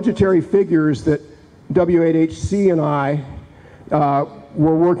budgetary figures that W8HC and I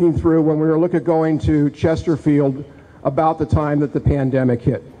were working through when we were looking at going to Chesterfield about the time that the pandemic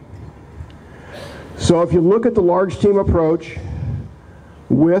hit. So if you look at the large team approach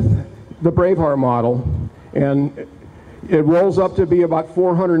with the Braveheart model, and it rolls up to be about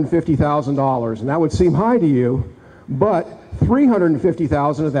 $450,000, and that would seem high to you, but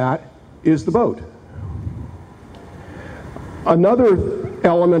 $350,000 of that is the boat. Another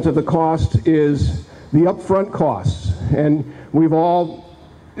element of the cost is the upfront costs, and we've all,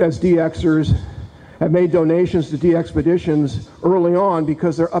 as DXers, have made donations to DXpeditions early on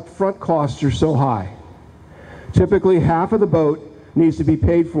because their upfront costs are so high. Typically, half of the boat needs to be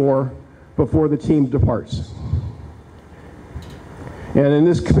paid for before the team departs. And in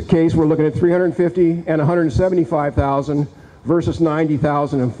this case, we're looking at $350,000 and $175,000 versus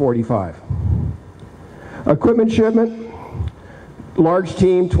 $90,000 and $45,000. Equipment shipment, large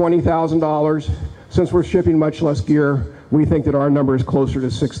team, $20,000. Since we're shipping much less gear, we think that our number is closer to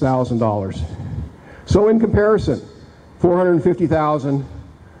 $6,000. So in comparison, $450,000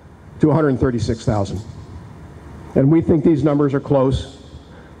 to $136,000. And we think these numbers are close.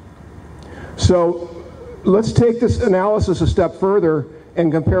 So let's take this analysis a step further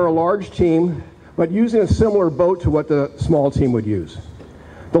and compare a large team, but using a similar boat to what the small team would use.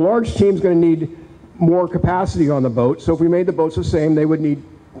 The large team is going to need more capacity on the boat, so if we made the boats the same, they would need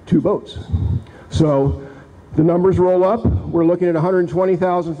 2 boats. So the numbers roll up. We're looking at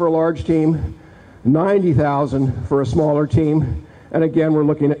 $120,000 for a large team, $90,000 for a smaller team, and again, we're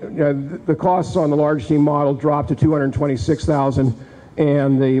looking at the costs on the large team model dropped to $226,000,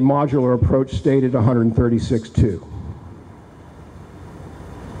 and the modular approach stayed at $136,200.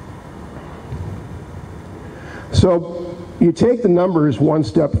 So you take the numbers one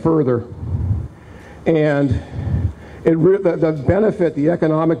step further, and the benefit, the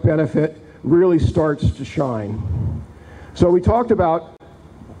economic benefit, really starts to shine. So we talked about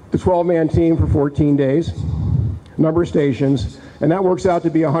the 12-man team for 14 days, number of stations, and that works out to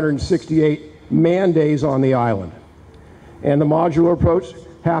be 168 man days on the island. And the modular approach,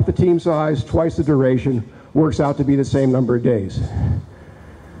 half the team size, twice the duration, works out to be the same number of days.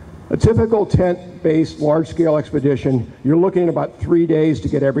 A typical tent-based large-scale expedition, you're looking at about 3 days to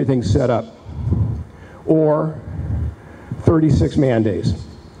get everything set up, or 36 man days.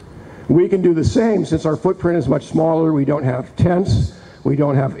 We can do the same since our footprint is much smaller. We don't have tents, we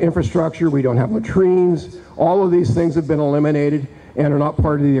don't have infrastructure, we don't have latrines. All of these things have been eliminated and are not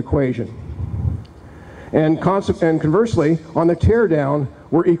part of the equation. And conversely, on the teardown,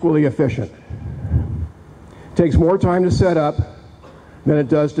 we're equally efficient. It takes more time to set up than it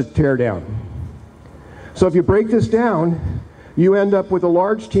does to tear down. So if you break this down, you end up with a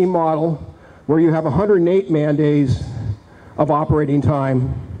large team model where you have 108 man days of operating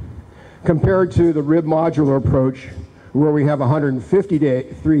time compared to the rib modular approach where we have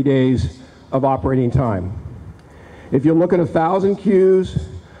 153 days of operating time. If you look at 1,000 queues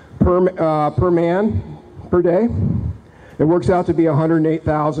per man per day, it works out to be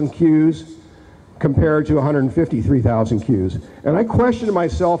 108,000 queues compared to 153,000 Qs. And I questioned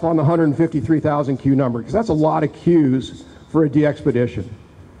myself on the 153,000 Q number, because that's a lot of Qs for a DXpedition.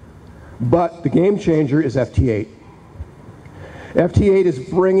 But the game changer is FT8. FT8 is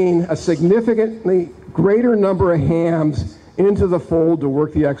bringing a significantly greater number of hams into the fold to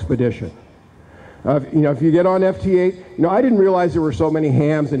work the expedition. If you get on FT8, I didn't realize there were so many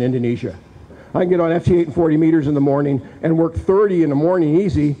hams in Indonesia. I can get on FT8 and 40 meters in the morning and work 30 in the morning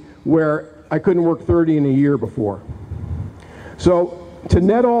easy, where I couldn't work 30 in a year before. So to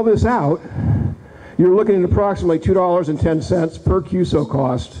net all this out, you're looking at approximately $2.10 per QSO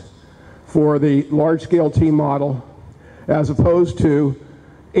cost for the large-scale team model, as opposed to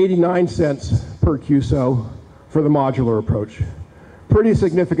 89 cents per QSO for the modular approach. Pretty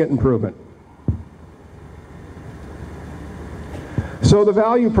significant improvement. So the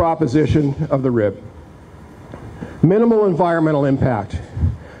value proposition of the RIB. Minimal environmental impact.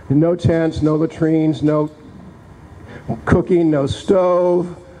 No tents, no latrines, no cooking, no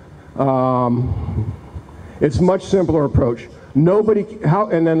stove. It's a much simpler approach. And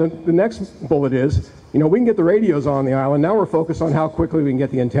then the next bullet is, we can get the radios on the island. Now we're focused on how quickly we can get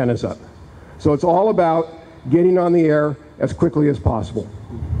the antennas up. So it's all about getting on the air as quickly as possible.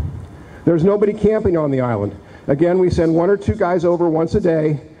 There's nobody camping on the island. Again, we send 1 or 2 guys over once a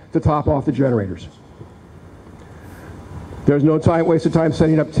day to top off the generators. There's no waste of time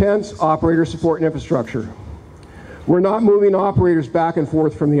setting up tents, operator support, and infrastructure. We're not moving operators back and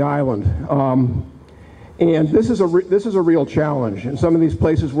forth from the island. And this is a real challenge. In some of these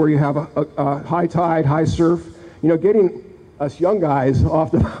places where you have a high tide, high surf, getting us young guys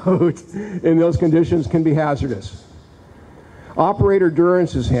off the boat in those conditions can be hazardous. Operator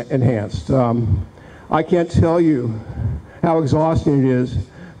endurance is enhanced. I can't tell you how exhausting it is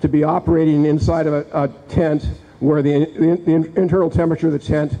to be operating inside of a tent where the internal temperature of the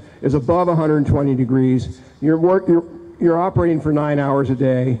tent is above 120 degrees. You're operating for 9 hours a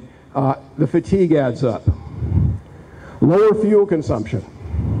day. The fatigue adds up. Lower fuel consumption.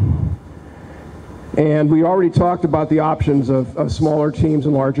 And we already talked about the options of smaller teams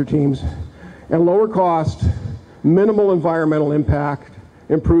and larger teams. And lower cost, minimal environmental impact,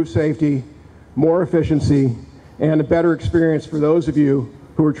 improved safety, more efficiency, and a better experience for those of you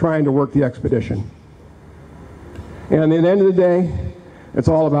who are trying to work the expedition. And at the end of the day, it's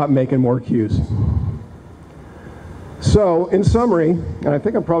all about making more Qs. So, in summary, and I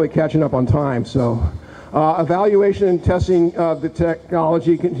think I'm probably catching up on time, so evaluation and testing of the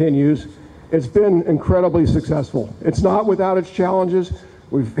technology continues. It's been incredibly successful. It's not without its challenges.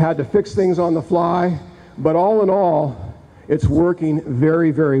 We've had to fix things on the fly, but all in all, it's working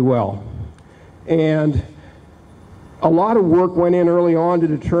very, very well. And a lot of work went in early on to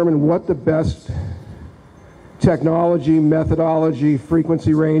determine what the best technology, methodology,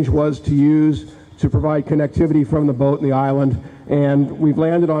 frequency range was to use to provide connectivity from the boat and the island. And we've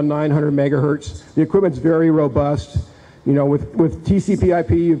landed on 900 megahertz. The equipment's very robust. With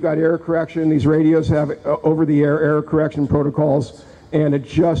TCP/IP, you've got error correction. These radios have over-the-air error correction protocols, and it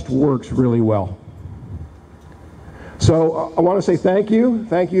just works really well. So I want to say thank you.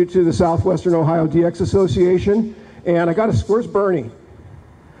 Thank you to the Southwestern Ohio DX Association. And where's Bernie?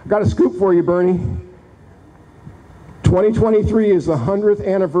 I got a scoop for you, Bernie. 2023 is the 100th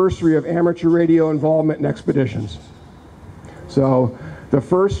anniversary of amateur radio involvement in expeditions. So the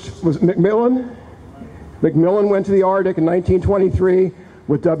first was Macmillan. Macmillan went to the Arctic in 1923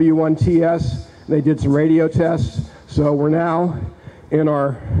 with W1TS. They did some radio tests. So we're now in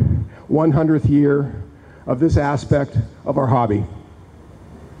our 100th year of this aspect of our hobby.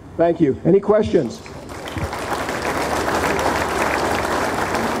 Thank you. Any questions? Do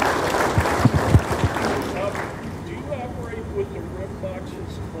you operate with the RIB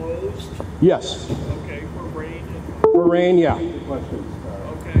boxes closed? Yes. Okay, for rain? For rain, yeah.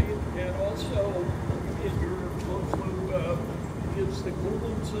 Okay, and also, is your closed loop, is the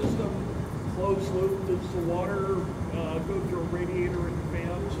cooling system closed loop? Does the water go through a radiator and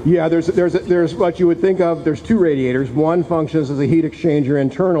fans? Yeah, there's what you would think of. There's 2 radiators. One functions as a heat exchanger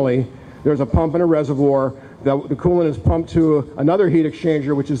internally. There's a pump and a reservoir. The coolant is pumped to another heat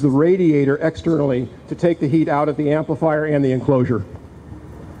exchanger, which is the radiator externally, to take the heat out of the amplifier and the enclosure.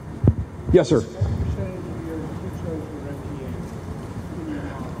 Yes, sir.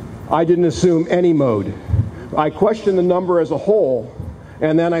 I didn't assume any mode. I questioned the number as a whole,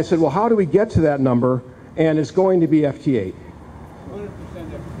 and then I said, well, how do we get to that number? And it's going to be FT8.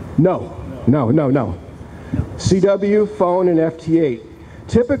 No. CW, phone, and FT8.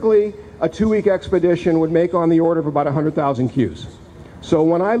 Typically, a 2-week expedition would make on the order of about 100,000 Qs. So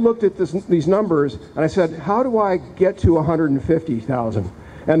when I looked at these numbers, and I said, how do I get to 150,000?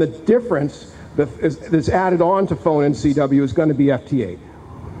 And the difference that's added on to phone and CW is going to be FT8.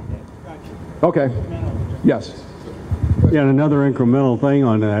 Okay. Yes. Yeah, and another incremental thing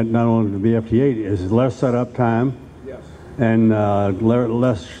on that, not only the FT8, is less setup time. Yes. And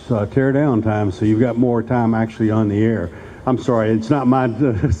less tear down time, so you've got more time actually on the air. I'm sorry, it's not my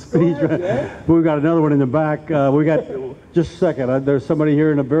speech. We've got another one in the back. We got, just a second, there's somebody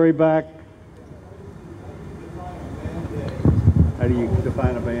here in the very back. How do you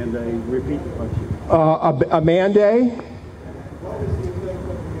define a band day? Repeat the question. A man day?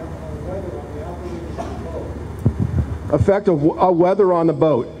 Effect of weather on the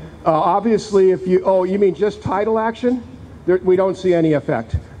boat. Obviously, if you, you mean just tidal action? We don't see any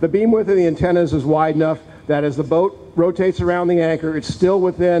effect. The beam width of the antennas is wide enough that as the boat rotates around the anchor, it's still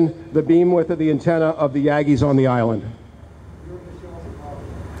within the beam width of the antenna of the Yagis on the island.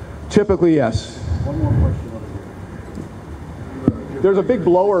 Typically, yes. One more question over here. There's a big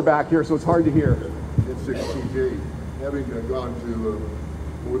blower back here, so it's hard to hear. It's 16J. Having gone to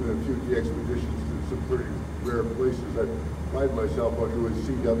more than a few DXpeditions to some pretty rare places, I pride myself on doing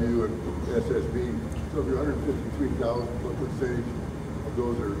CW and SSB. So if you're 153,000, what percentage of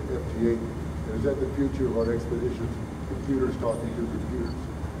those are FT8? And is that the future of our expeditions? Computers talking to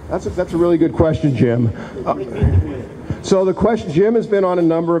computers? That's a really good question, Jim. So the question, Jim has been on a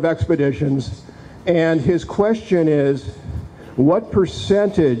number of expeditions, and his question is, what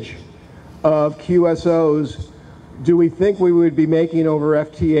percentage of QSOs do we think we would be making over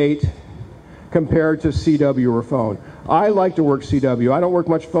FT8 compared to CW or phone? I like to work CW. I don't work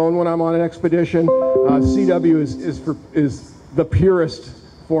much phone when I'm on an expedition. CW is the purest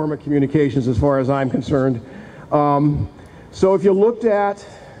form of communications as far as I'm concerned. So if you looked at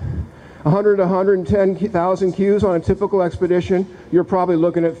 100 to 110,000 Qs on a typical expedition, you're probably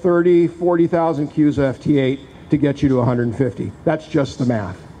looking at 30, 40,000 Qs of FT8 to get you to 150. That's just the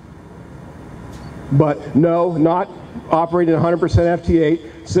math. But no, not operating 100%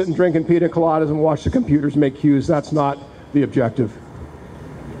 FT8, sit and drink and pina coladas and watch the computers make cues. That's not the objective.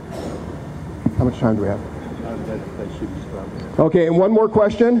 How much time do we have? Okay, and one more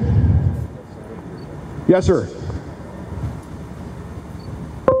question. Yes, sir.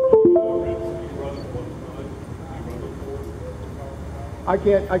 I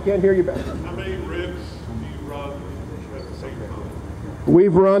can't hear you back. How many rigs do you run at the same time?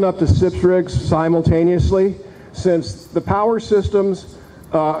 We've run up to 6 rigs simultaneously. Since the power systems,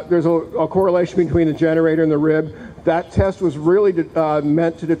 there's a correlation between the generator and the rib. That test was really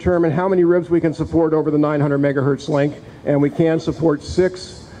meant to determine how many ribs we can support over the 900 megahertz link, and we can support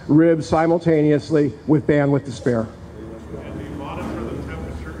 6 ribs simultaneously with bandwidth to spare. And do you monitor the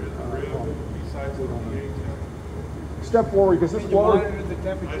temperature in the rib besides the pH? Step forward, because this water. I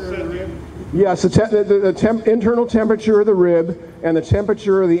said Yes, the internal temperature of the rib and the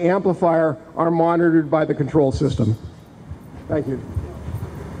temperature of the amplifier are monitored by the control system. Thank you.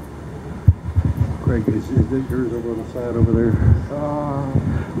 Gregg, is it yours over on the side over there?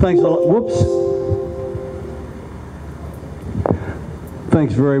 Thanks a lot. Whoops.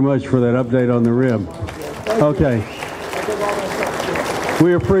 Thanks very much for that update on the rib. Okay.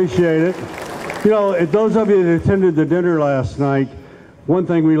 We appreciate it. You know, those of you that attended the dinner last night, one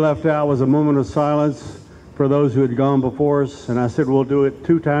thing we left out was a moment of silence for those who had gone before us, and I said we'll do it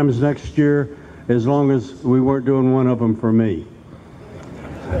 2 times next year as long as we weren't doing one of them for me.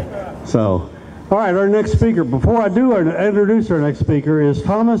 So, all right, our next speaker, before I do introduce our next speaker, is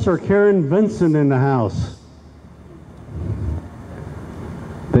Thomas or Karen Vincent in the house?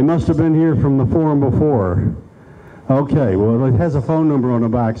 They must have been here from the forum before. Okay, well, it has a phone number on the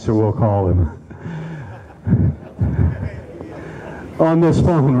back, so we'll call him. On this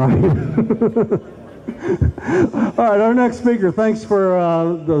phone, right? All right, our next speaker, thanks for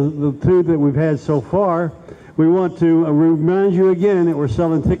the 2 that we've had so far. We want to remind you again that we're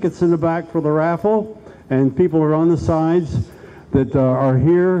selling tickets in the back for the raffle, and people are on the sides that are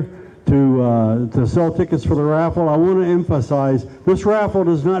here to sell tickets for the raffle. I want to emphasize, this raffle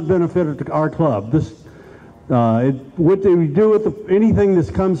does not benefit our club. What we do with anything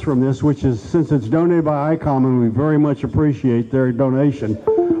that comes from this, which is, since it's donated by ICOM, and we very much appreciate their donation,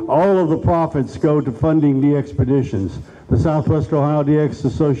 all of the profits go to funding DXpeditions. The Southwest Ohio DX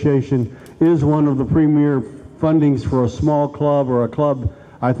Association is one of the premier fundings for a small club, or a club,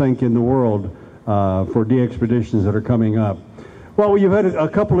 I think, in the world for DXpeditions that are coming up. Well, you've had a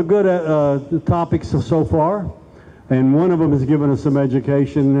couple of good topics so far, and one of them has given us some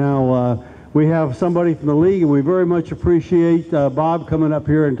education. Now, we have somebody from the league, and we very much appreciate Bob coming up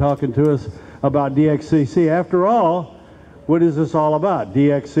here and talking to us about DXCC. After all, what is this all about?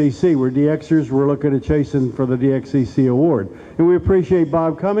 DXCC. We're DXers. We're looking at chasing for the DXCC award. And we appreciate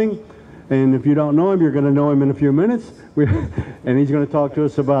Bob coming. And if you don't know him, you're going to know him in a few minutes. And he's going to talk to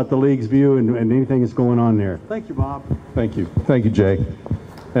us about the league's view and anything that's going on there. Thank you, Bob. Thank you. Thank you, Jay.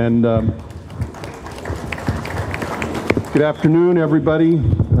 And good afternoon, everybody,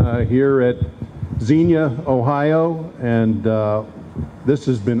 here at Xenia, Ohio. And this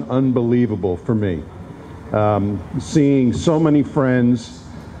has been unbelievable for me. Seeing so many friends,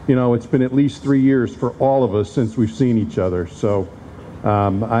 you know, it's been at least 3 years for all of us since we've seen each other. So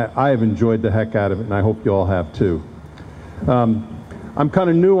I have enjoyed the heck out of it, and I hope you all have too. I'm kind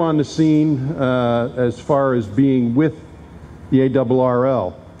of new on the scene as far as being with the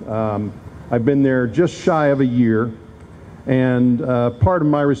ARRL. I've been there just shy of a year, and part of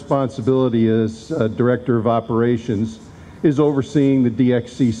my responsibility as Director of Operations is overseeing the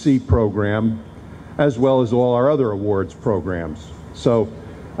DXCC program, as well as all our other awards programs. So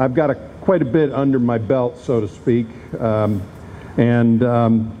I've got quite a bit under my belt, so to speak,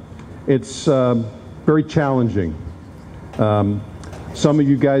 and it's very challenging. Some of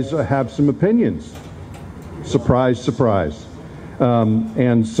you guys have some opinions. Surprise, surprise.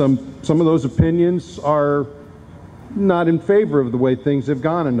 And some of those opinions are not in favor of the way things have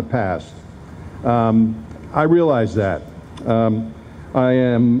gone in the past. I realize that. I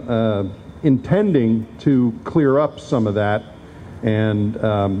am intending to clear up some of that, and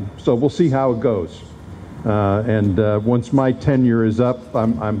so we'll see how it goes. And once my tenure is up,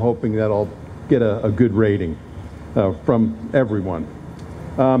 I'm hoping that I'll get a good rating from everyone.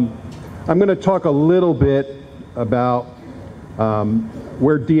 I'm going to talk a little bit about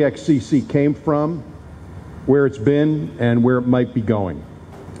where DXCC came from, where it's been, and where it might be going.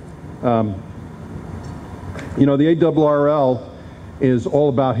 You know, the ARRL is all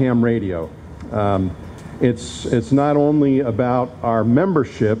about ham radio. It's not only about our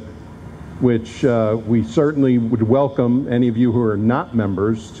membership, which we certainly would welcome any of you who are not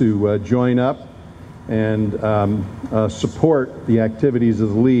members to join up and support the activities of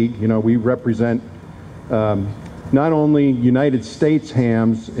the league. You know, we represent not only United States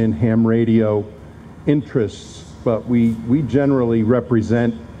hams in ham radio interests, but we generally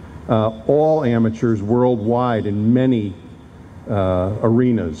represent all amateurs worldwide in many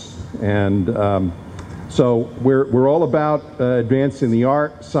arenas. And so we're all about advancing the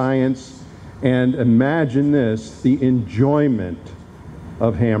art, science, and imagine this, the enjoyment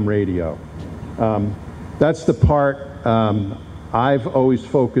of ham radio. That's the part I've always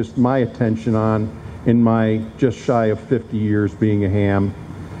focused my attention on in my just shy of 50 years being a ham.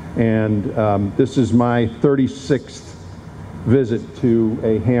 And this is my 36th visit to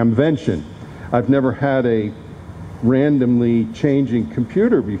a Hamvention. I've never had a randomly changing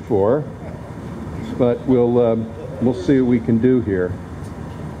computer before, but we'll see what we can do here.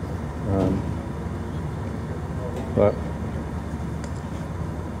 But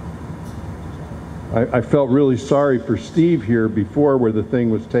I felt really sorry for Steve here before, where the thing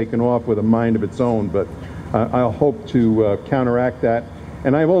was taken off with a mind of its own, but I'll hope to counteract that.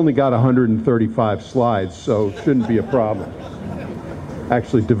 And I've only got 135 slides, so it shouldn't be a problem.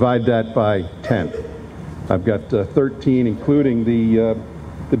 Actually, divide that by 10. I've got 13, including the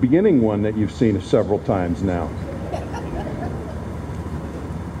beginning one that you've seen several times now.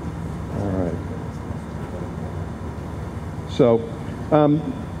 All right. So,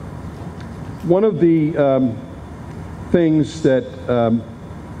 one of the things that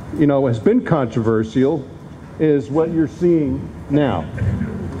you know has been controversial is what you're seeing now.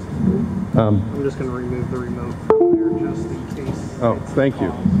 I'm just going to remove the remote from there just in case. Oh, thank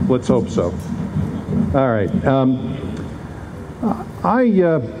you. Let's hope so. All right.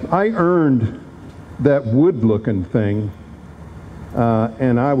 I earned that wood-looking thing,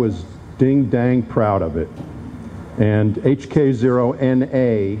 and I was ding-dang proud of it. And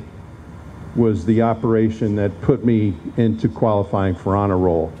HK0NA was the operation that put me into qualifying for honor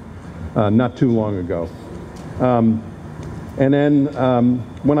roll not too long ago. And then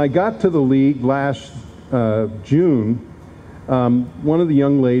when I got to the league last June, one of the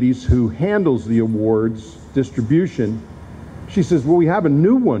young ladies who handles the awards distribution, she says, well, we have a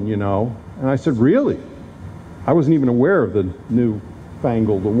new one, you know. And I said, really? I wasn't even aware of the new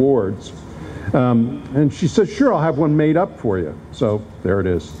fangled awards. And she said, sure, I'll have one made up for you. So there it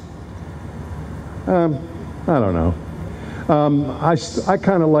is. I don't know. I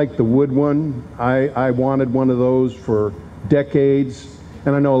kind of like the wood one. I wanted one of those for decades,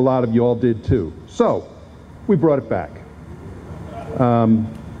 and I know a lot of you all did too. So we brought it back.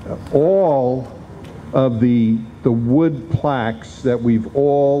 All of the wood plaques that we've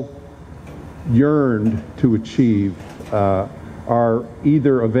all yearned to achieve are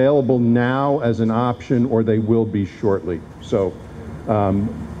either available now as an option or they will be shortly. So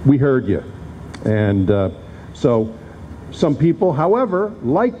we heard you. And so some people, however,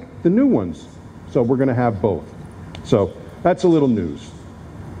 like the new ones. So we're going to have both. So that's a little news.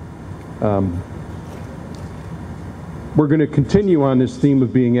 We're going to continue on this theme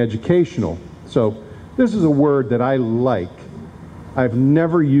of being educational. So this is a word that I like. I've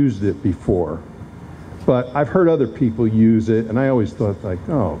never used it before, but I've heard other people use it, and I always thought, like,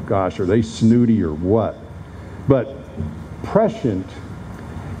 oh gosh, are they snooty or what? But prescient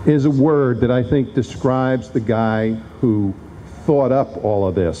is a word that I think describes the guy who thought up all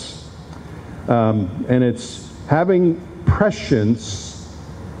of this. And it's having prescience,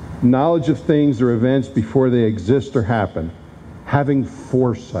 knowledge of things or events before they exist or happen, having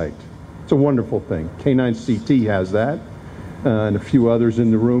foresight. It's a wonderful thing. K9CT has that, and a few others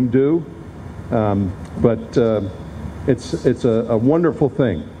in the room do. But it's a wonderful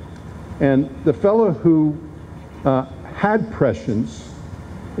thing. And the fellow who had prescience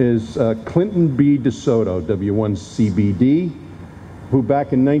is Clinton B. DeSoto, W1CBD, who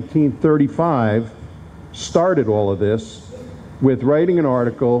back in 1935 started all of this with writing an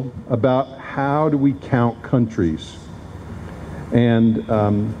article about how do we count countries. And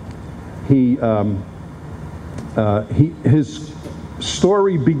his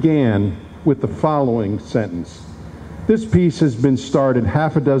story began with the following sentence. This piece has been started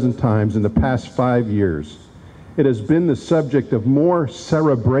half a dozen times in the past 5 years. It has been the subject of more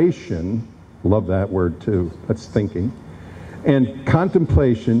cerebration, love that word too, that's thinking, and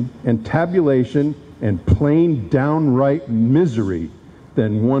contemplation and tabulation and plain downright misery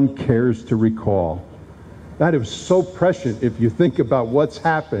than one cares to recall. That is so prescient if you think about what's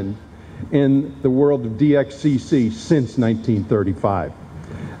happened in the world of DXCC since 1935.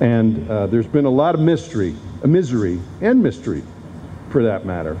 And there's been a lot of misery and mystery for that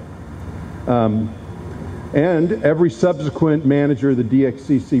matter. And every subsequent manager of the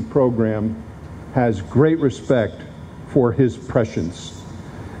DXCC program has great respect for his prescience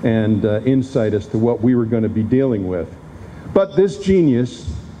and insight as to what we were going to be dealing with. But this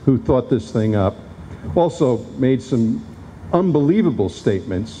genius who thought this thing up also made some unbelievable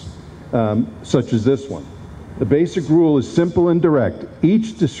statements, such as this one. The basic rule is simple and direct.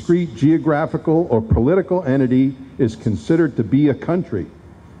 Each discrete geographical or political entity is considered to be a country.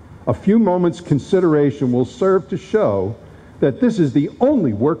 A few moments' consideration will serve to show that this is the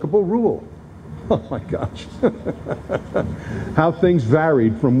only workable rule. Oh my gosh. How things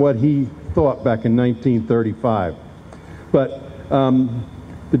varied from what he thought back in 1935. But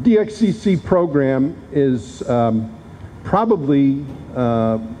the DXCC program is probably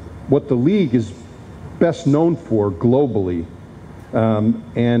what the League is best known for globally,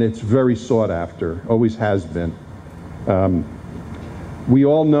 and it's very sought after, always has been. We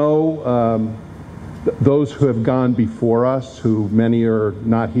all know those who have gone before us, who many are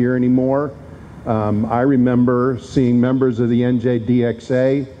not here anymore. I remember seeing members of the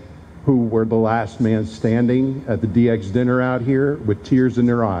NJDXA who were the last man standing at the DX dinner out here with tears in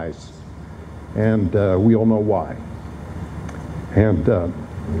their eyes. And we all know why. And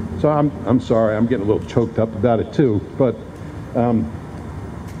so I'm sorry, I'm getting a little choked up about it too. But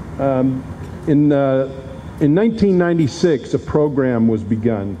in 1996, a program was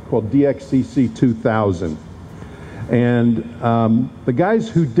begun called DXCC 2000. And the guys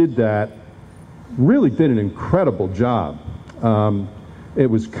who did that really did an incredible job. It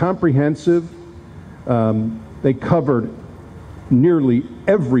was comprehensive. They covered nearly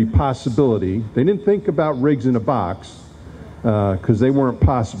every possibility. They didn't think about rigs in a box because they weren't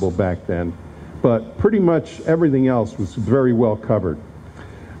possible back then. But pretty much everything else was very well covered.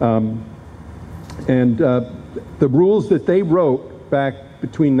 And the rules that they wrote back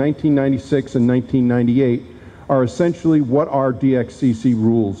between 1996 and 1998 are essentially what our DXCC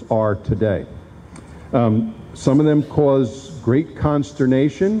rules are today. Some of them cause great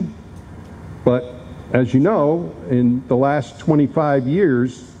consternation, but as you know, in the last 25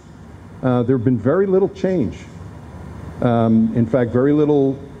 years, there have been very little change. In fact, very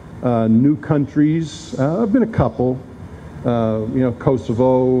little new countries. There have been a couple,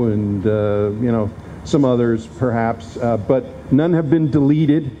 Kosovo and some others perhaps, but none have been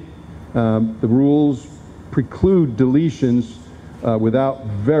deleted. The rules preclude deletions without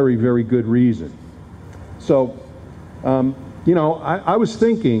very, very good reason. So, I was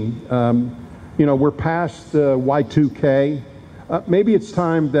thinking, we're past Y2K. Maybe it's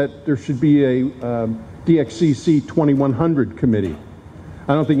time that there should be a DXCC 2100 committee.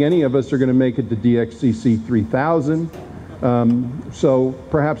 I don't think any of us are going to make it to DXCC 3000. So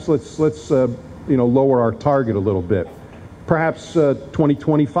perhaps let's lower our target a little bit. Perhaps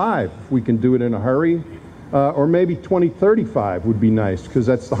 2025, if we can do it in a hurry. or maybe 2035 would be nice, because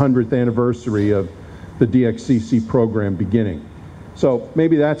that's the 100th anniversary of the DXCC program beginning. So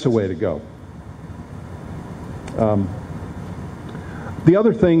maybe that's a way to go. The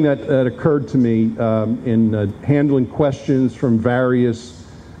other thing that occurred to me in handling questions from various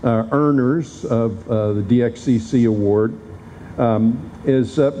earners of the DXCC award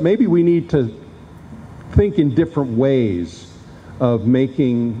is maybe we need to think in different ways of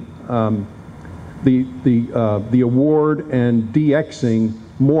making the award and DXing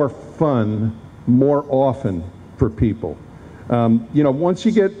more fun more often for people. You know, once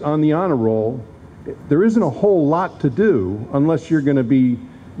you get on the honor roll, there isn't a whole lot to do unless you're going to be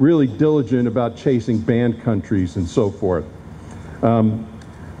really diligent about chasing band countries and so forth. I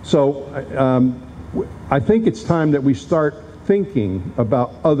think it's time that we start thinking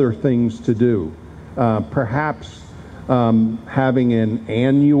about other things to do. Perhaps having an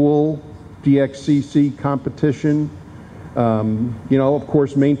annual DXCC competition, you know, of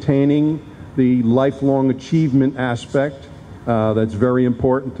course maintaining the lifelong achievement aspect that's very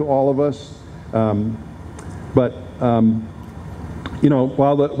important to all of us. You know,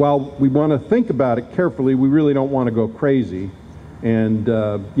 while we want to think about it carefully, we really don't want to go crazy and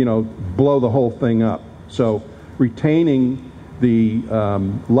you know, blow the whole thing up. So retaining the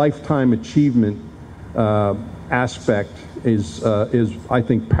lifetime achievement aspect is I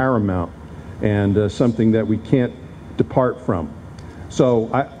think paramount, and something that we can't depart from. So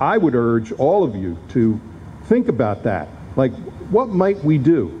I would urge all of you to think about that. Like, what might we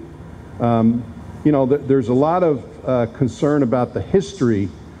do? You know, there's a lot of concern about the history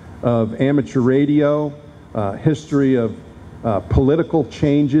of amateur radio, history of political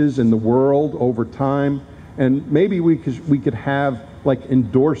changes in the world over time, and maybe we could have like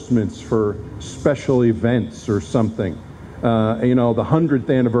endorsements for special events or something. You know, the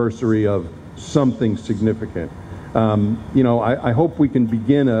 100th anniversary of something significant. You know, I hope we can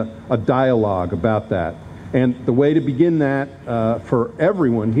begin a dialogue about that. And the way to begin that for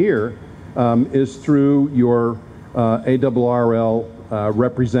everyone here is through your ARRL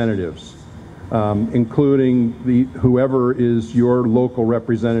representatives, including whoever is your local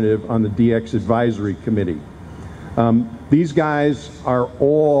representative on the DX Advisory Committee. These guys are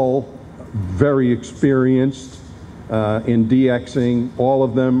all very experienced in DXing. All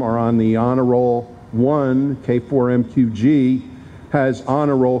of them are on the honor roll. One, K4MQG, has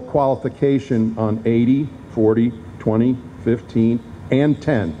honor roll qualification on 80, 40, 20, 15, and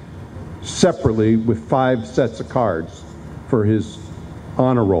 10, separately with 5 sets of cards for his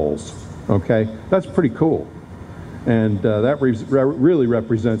honor rolls. Okay, that's pretty cool, and that really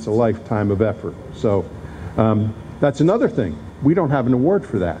represents a lifetime of effort. So that's another thing. We don't have an award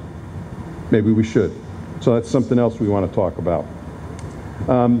for that. Maybe we should. So that's something else we want to talk about.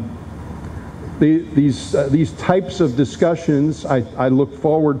 These types of discussions I look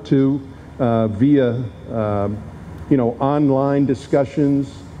forward to via you know, online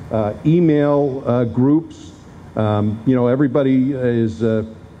discussions, email groups. You know, everybody is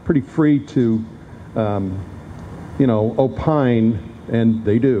pretty free to you know, opine, and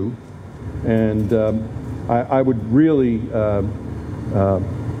they do. And I would really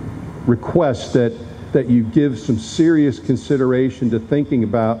request that you give some serious consideration to thinking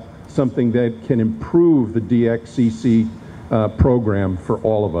about something that can improve the DXCC program for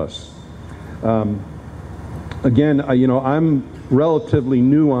all of us. Again, you know, I'm relatively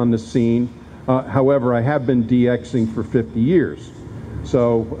new on the scene. However, I have been DXing for 50 years.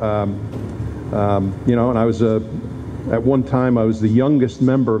 So, you know, and I was at one time I was the youngest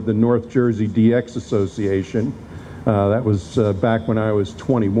member of the North Jersey DX Association. That was back when I was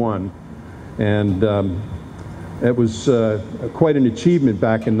 21. And it was quite an achievement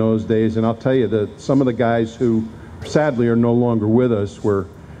back in those days, and I'll tell you that some of the guys who sadly are no longer with us were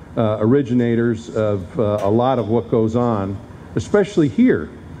originators of a lot of what goes on, especially here.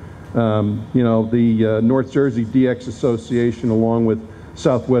 You know, the North Jersey DX Association, along with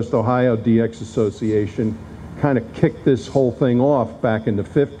Southwest Ohio DX Association, kind of kicked this whole thing off back in the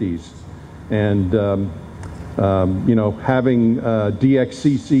 50s. And you know, having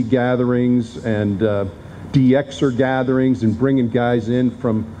DXCC gatherings and DXer gatherings and bringing guys in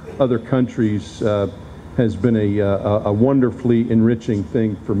from other countries has been a wonderfully enriching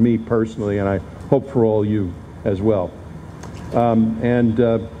thing for me personally, and I hope for all you as well.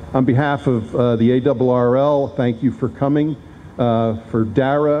 On behalf of the ARRL, thank you for coming. For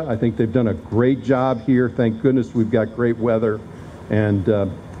DARA, I think they've done a great job here. Thank goodness we've got great weather, and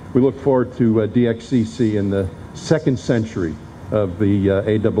we look forward to DXCC in the 2nd century of the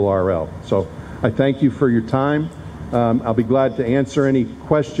ARRL. So I thank you for your time. I'll be glad to answer any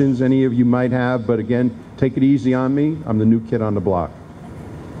questions any of you might have, but again, take it easy on me. I'm the new kid on the block.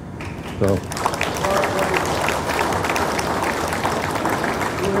 So.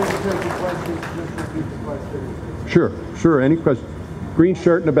 Sure. Any questions? Green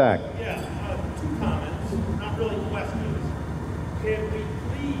shirt in the back. Yeah, two comments, not really questions. Can we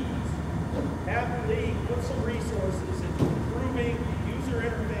please have the league put some resources into improving the user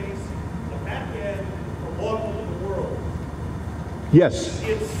interface, the back end, for logbook of the world? Yes.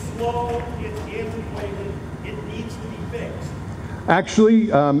 It's slow, it's antiquated, it needs to be fixed.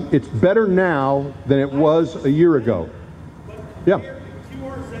 Actually, it's better now than it was a year ago. Yeah.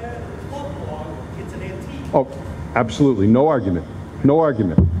 QRZ, log, it's an antique. Oh, absolutely. No argument. No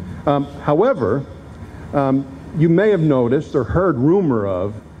argument. However, you may have noticed or heard rumor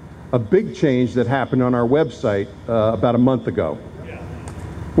of a big change that happened on our website about a month ago. Yeah.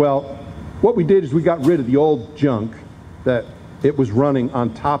 Well, what we did is we got rid of the old junk that it was running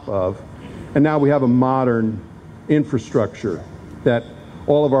on top of, and now we have a modern infrastructure that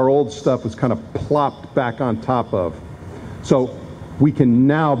all of our old stuff was kind of plopped back on top of. So we can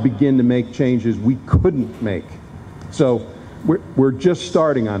now begin to make changes we couldn't make. So we're just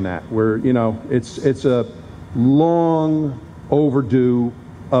starting on that. It's a long overdue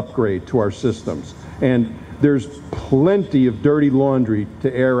upgrade to our systems, and there's plenty of dirty laundry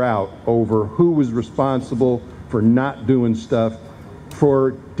to air out over who was responsible for not doing stuff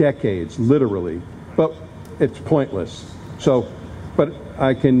for decades, literally. But it's pointless. So, but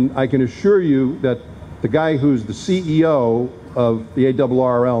I can assure you that the guy who's the CEO of the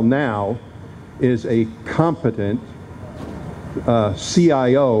ARRL now is a competent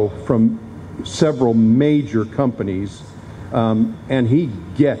CIO from several major companies, and he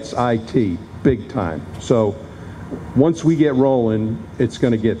gets IT big time. So once we get rolling, it's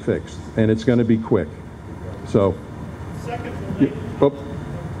going to get fixed, and it's going to be quick. So,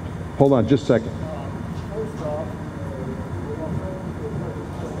 hold on just a second.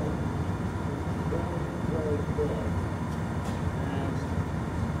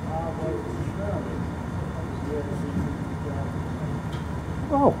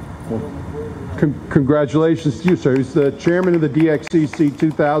 Oh, well, congratulations to you, sir. He's the chairman of the DXCC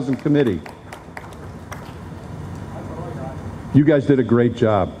 2000 committee. You guys did a great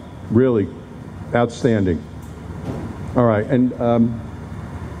job. Really outstanding. All right, and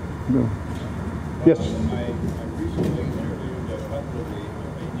yes. I recently interviewed a couple of the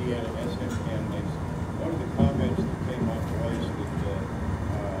Indiana SM candidates. One of the comments that came up was that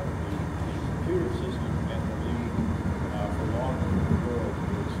the computer system at the league for long in the world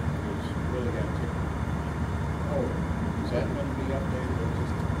is really antiquated. Oh, is that going to be updated,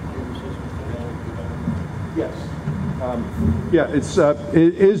 or just the computer system that LOTW? Yes.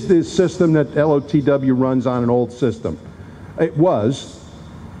 It is the system that LOTW runs on an old system. It was.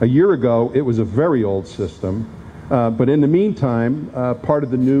 A year ago, it was a very old system. But in the meantime, part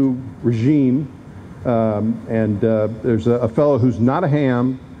of the new regime, there's a fellow who's not a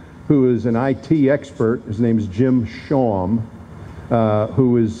ham, who is an IT expert. His name is Jim Shawm,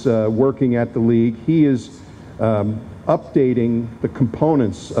 who is working at the league. He is updating the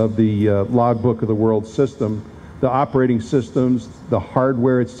components of the logbook of the world system, the operating systems, the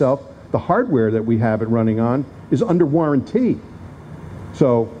hardware itself. The hardware that we have it running on is under warranty.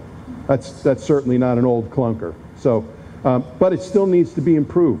 So that's certainly not an old clunker. So, but it still needs to be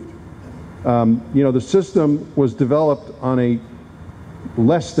improved. The system was developed on a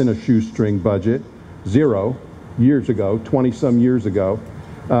less than a shoestring budget, 0 years ago, 20-some years ago.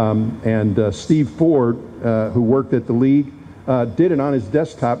 Steve Ford, who worked at the league, did it on his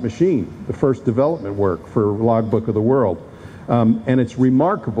desktop machine, the first development work for Logbook of the World. And it's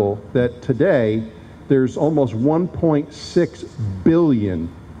remarkable that today there's almost 1.6 billion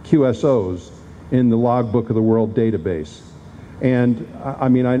QSOs in the Logbook of the World database. And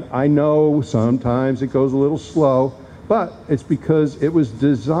I know sometimes it goes a little slow, but it's because it was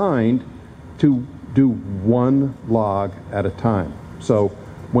designed to do one log at a time. So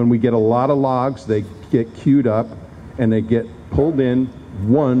when we get a lot of logs, they get queued up and they get pulled in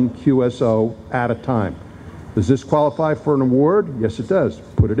one QSO at a time. Does this qualify for an award? Yes, it does.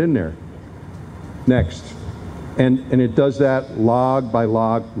 Put it in there. Next. And it does that log by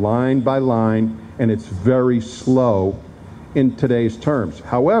log, line by line, and it's very slow in today's terms.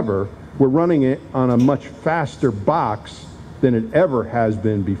 However, we're running it on a much faster box than it ever has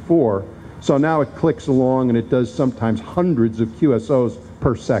been before. So now it clicks along and it does sometimes hundreds of QSOs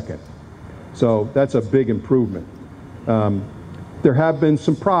per second. So that's a big improvement. There have been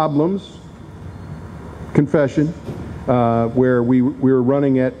some problems, confession, where we were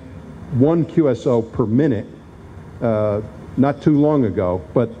running at 1 QSO per minute not too long ago,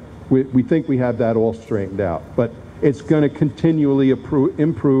 but We think we have that all straightened out, but it's going to continually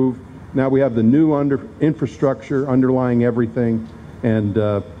improve. Now we have the new infrastructure underlying everything,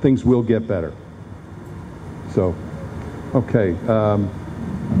 and things will get better. So, okay.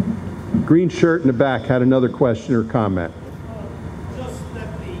 Green shirt in the back had another question or comment. Just that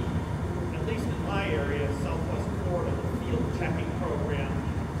at least in my area, Southwest Florida, the field checking program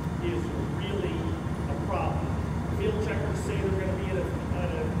is really a problem. Field checkers say they're going to be at a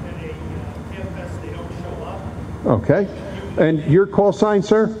campus, they don't show up. Okay. And your call sign,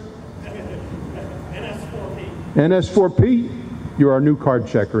 sir? NS4P. NS4P? You're our new card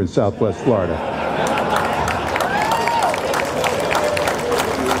checker in Southwest Florida.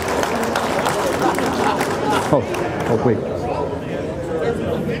 Oh, wait. There's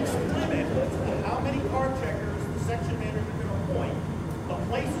a fixed limit to how many card checkers the section manager can appoint. The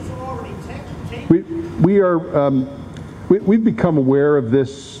places are already taken. We've become aware of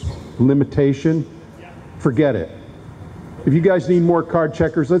this limitation. Forget it. If you guys need more card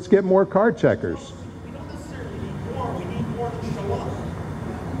checkers, let's get more card checkers. We don't necessarily need more. We need more to show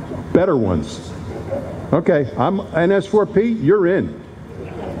up. Better ones. Okay, I'm NS4P. You're in.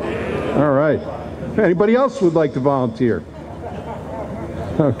 All right. Anybody else would like to volunteer?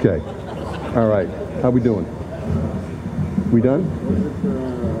 Okay. All right. How we doing? We done?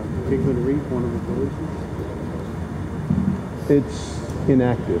 It's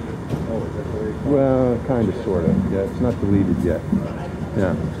inactive. Well, kind of, sort of. Yeah, it's not deleted yet.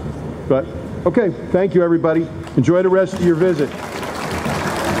 Yeah. But, okay. Thank you, everybody. Enjoy the rest of your visit.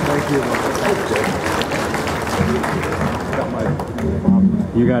 Thank you.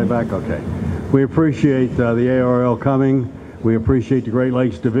 You got it back? Okay. We appreciate the ARRL coming. We appreciate the Great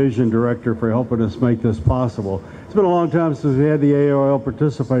Lakes Division Director for helping us make this possible. It's been a long time since we had the ARRL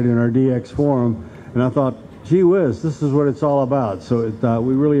participate in our DX forum, and I thought, gee whiz, this is what it's all about. So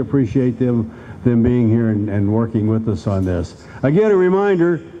we really appreciate them being here and working with us on this. Again, a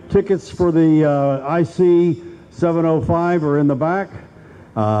reminder, tickets for the IC 705 are in the back.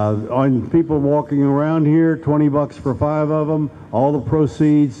 On people walking around here, $20 for 5 of them. All the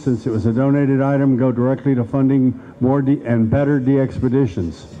proceeds, since it was a donated item, go directly to funding more and better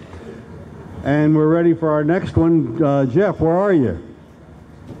DXpeditions. And we're ready for our next one. Jeff, where are you?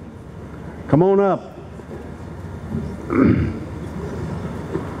 Come on up.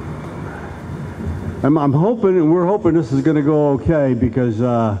 I'm hoping, and we're hoping this is going to go okay, because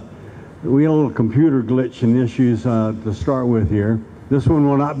we had a little computer glitch and issues to start with here. This one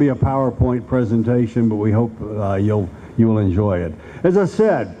will not be a PowerPoint presentation, but we hope you will enjoy it. As I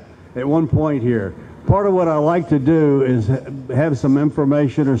said at one point here, part of what I like to do is have some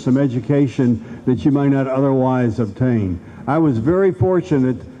information or some education that you might not otherwise obtain. I was very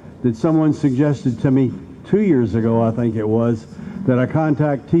fortunate that someone suggested to me 2 years ago, I think it was, that I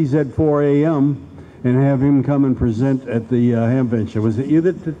contact TZ4AM and have him come and present at the Hamvention. Was it you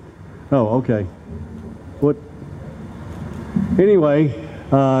that did? Oh, okay. What? Anyway,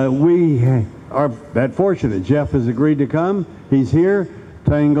 we are that fortunate. Jeff has agreed to come. He's here,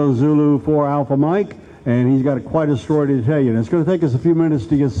 Tango Zulu 4 Alpha Mike, and he's got quite a story to tell you. And it's going to take us a few minutes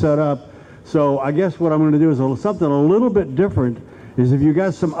to get set up. So I guess what I'm going to do is something a little bit different, is if you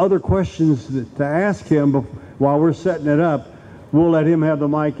got some other questions to ask him while we're setting it up, we'll let him have the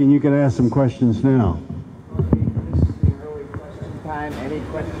mic and you can ask some questions now. This is the early question time. Any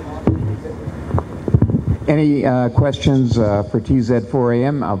questions? Any questions for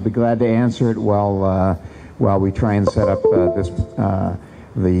TZ4AM? I'll be glad to answer it while we try and set up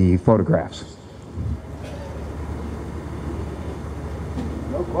the photographs.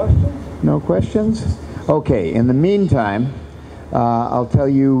 No questions? No questions? Okay, in the meantime, I'll tell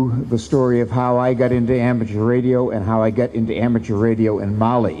you the story of how I got into amateur radio and how I got into amateur radio in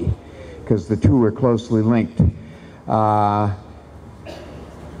Mali, because the two are closely linked.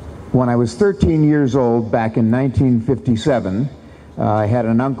 When I was 13 years old, back in 1957, I had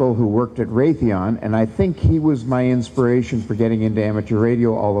an uncle who worked at Raytheon, and I think he was my inspiration for getting into amateur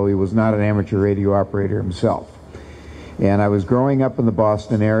radio, although he was not an amateur radio operator himself. And I was growing up in the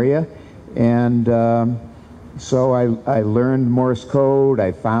Boston area, and so I learned Morse code.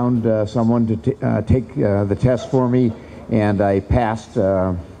 I found someone to take the test for me, and I passed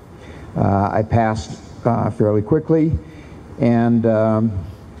fairly quickly. And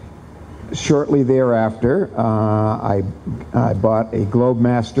shortly thereafter, I bought a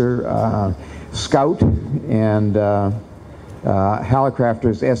Globemaster Scout and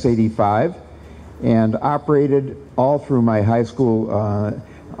Hallicrafter's S85, and operated all through my high school,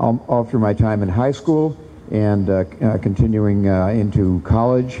 all through my time in high school, and continuing into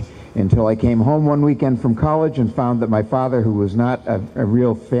college. until I came home one weekend from college and found that my father, who was not a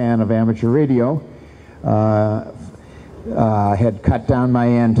real fan of amateur radio, had cut down my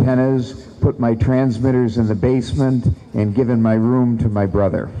antennas, put my transmitters in the basement, and given my room to my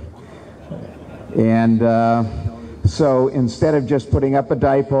brother. And so instead of just putting up a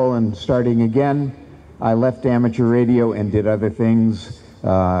dipole and starting again, I left amateur radio and did other things.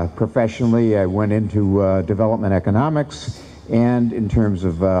 Professionally, I went into development economics, and in terms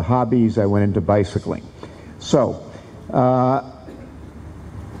of hobbies, I went into bicycling. So,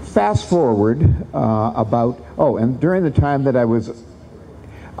 fast forward and during the time that I was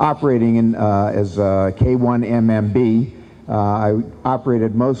operating in, as K1MMB, I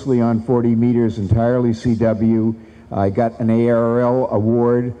operated mostly on 40 meters, entirely CW. I got an ARRL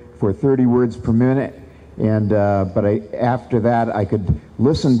award for 30 words per minute, and after that I could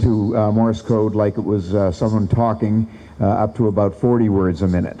listen to Morse code like it was someone talking up to about 40 words a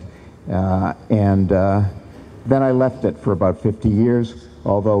minute. Then I left it for about 50 years,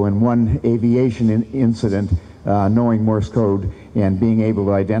 although in one aviation incident, knowing Morse code and being able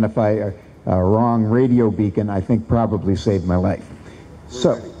to identify a wrong radio beacon, I think probably saved my life.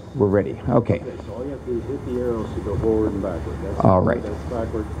 We're ready. Okay. So all you have to do is hit the arrows to go forward and backward. That's all right. That's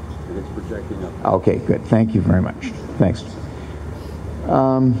backward, and it's projecting up. Okay, good. Thank you very much. Thanks.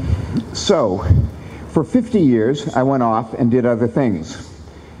 So, for 50 years, I went off and did other things.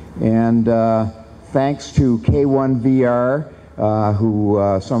 And thanks to K1VR,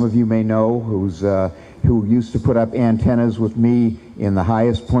 who some of you may know, who used to put up antennas with me in the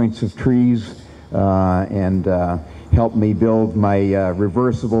highest points of trees and helped me build my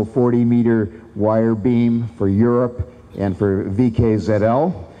reversible 40-meter wire beam for Europe and for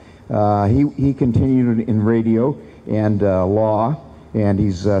VKZL. He continued in radio and law, and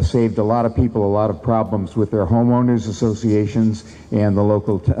he's saved a lot of people a lot of problems with their homeowners associations and the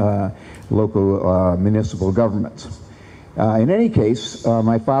local municipal governments. In any case,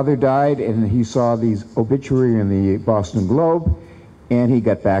 my father died, and he saw these obituary in the Boston Globe, and he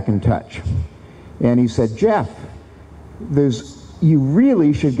got back in touch. And he said, Jeff, you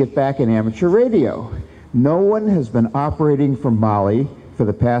really should get back in amateur radio. No one has been operating from Mali for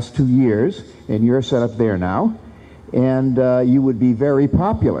the past 2 years, and you're set up there now, and you would be very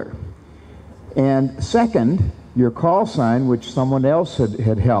popular. And second, your call sign, which someone else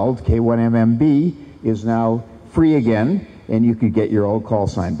had held, K1MMB, is now free again, and you could get your old call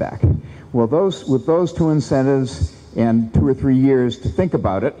sign back. Well, with those two incentives and 2 or 3 years to think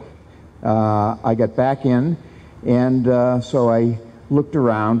about it, I got back in, and so I looked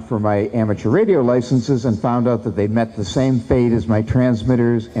around for my amateur radio licenses and found out that they met the same fate as my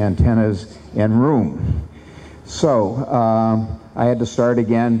transmitters, antennas, and room. So I had to start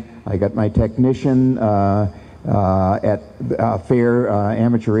again. I got my technician at a fair,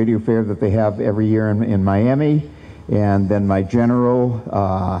 amateur radio fair that they have every year in Miami, and then my general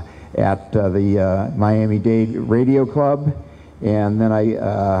at the Miami-Dade Radio Club, and then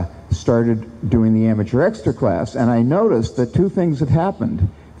I started doing the amateur extra class, and I noticed that 2 things had happened.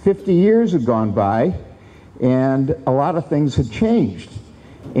 50 years had gone by, and a lot of things had changed.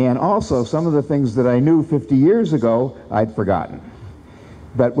 And also, some of the things that I knew 50 years ago, I'd forgotten.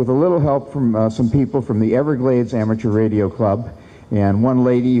 But with a little help from some people from the Everglades Amateur Radio Club, and one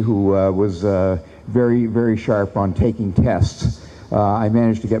lady who was very, very sharp on taking tests, I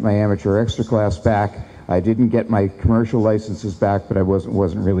managed to get my amateur extra class back. I didn't get my commercial licenses back, but I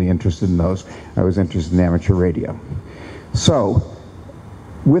wasn't really interested in those. I was interested in amateur radio. So,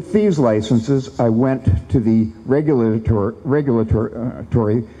 with these licenses, I went to the regulatory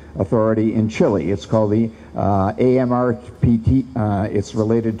authority in Chile. It's called the AMRPT. It's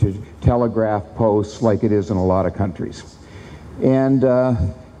related to telegraph posts like it is in a lot of countries. And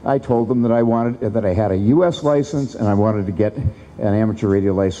I told them that that I had a U.S. license and I wanted to get an amateur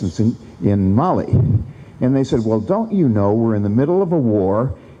radio license in Mali. And they said, well, don't you know we're in the middle of a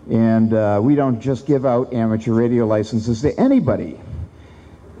war, and we don't just give out amateur radio licenses to anybody.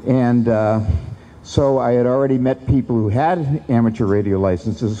 And so I had already met people who had amateur radio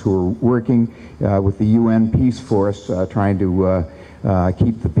licenses who were working with the UN Peace Force trying to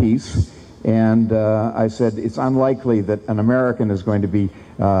keep the peace. And I said, it's unlikely that an American is going to be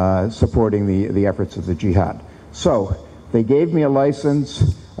supporting the efforts of the jihad. So they gave me a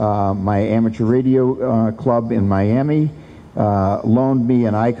license. My amateur radio club in Miami loaned me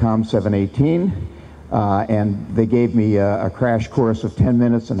an ICOM 718, and they gave me a crash course of 10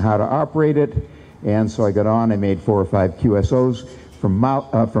 minutes on how to operate it. And so I got on. I made 4 or 5 QSOs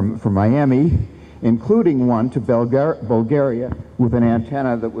from Miami, including one to Bulgaria with an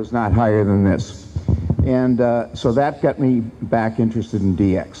antenna that was not higher than this. And so that got me back interested in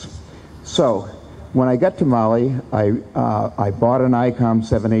DX. So when I got to Mali, I bought an ICOM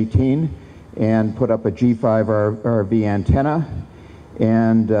 718 and put up a G5 RV antenna,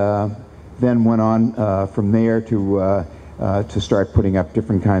 and then went on from there to start putting up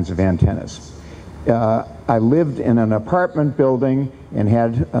different kinds of antennas. I lived in an apartment building and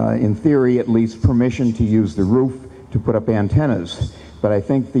had, in theory at least, permission to use the roof to put up antennas. But I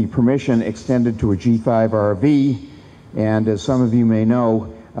think the permission extended to a G5 RV, and as some of you may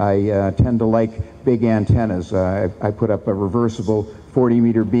know, I tend to like big antennas. I put up a reversible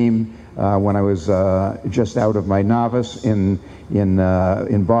 40-meter beam when I was just out of my novice in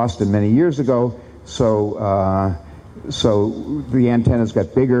Boston many years ago. So the antennas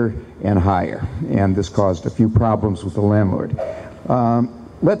got bigger and higher, and this caused a few problems with the landlord.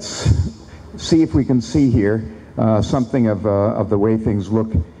 Let's see if we can see here something of the way things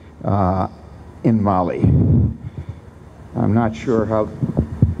look in Mali. I'm not sure how.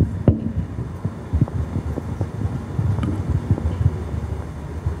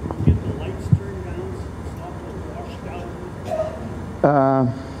 Get the lights turned down, stop them washed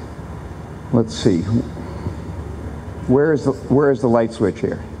out. Let's see. Where is the light switch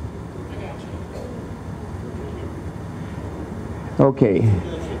here? Okay.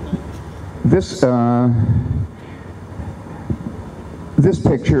 This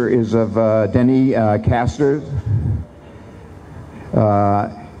picture is of Denis Castor,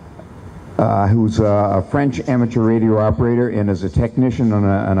 who's a French amateur radio operator and is a technician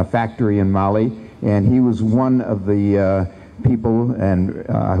on a factory in Mali, and he was one of the people and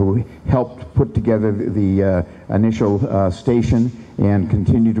who helped put together the initial station and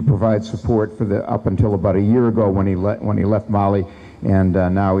continued to provide support for the up until about a year ago when he left Mali, and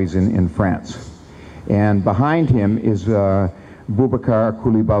now he's in France. And behind him is Boubacar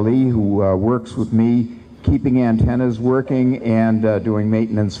Koulibaly, who works with me, keeping antennas working and doing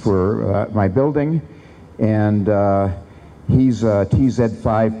maintenance for my building, and he's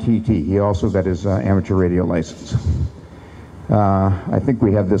TZ5TT. He also got his amateur radio license. I think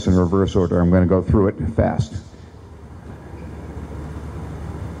we have this in reverse order. I'm going to go through it fast.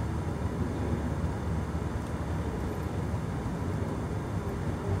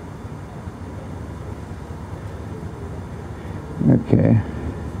 Okay.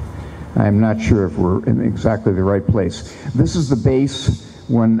 I'm not sure if we're in exactly the right place. This is the base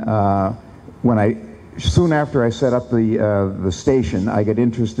when soon after I set up the station, I got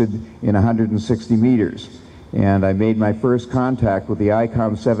interested in 160 meters. And I made my first contact with the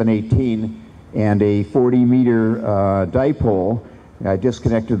ICOM 718 and a 40-meter dipole. I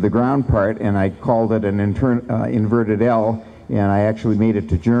disconnected the ground part and I called it an inverted L, and I actually made it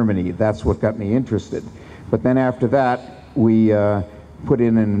to Germany. That's what got me interested. But then after that, we put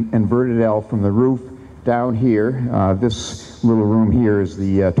in an inverted L from the roof down here. This little room here is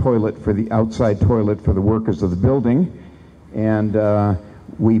the toilet for the outside toilet for the workers of the building, and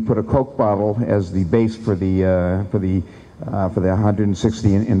we put a Coke bottle as the base for the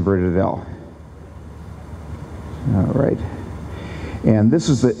 160 inverted L. All right, and this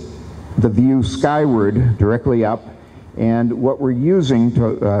is the view skyward, directly up, and what we're using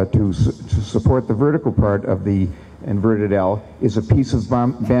to support the vertical part of the inverted L is a piece of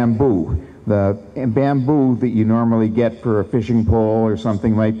bamboo. The bamboo that you normally get for a fishing pole or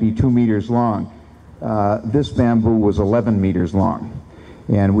something might be 2 meters long. This bamboo was 11 meters long.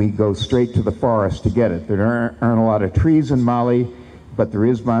 And we go straight to the forest to get it. There aren't a lot of trees in Mali, but there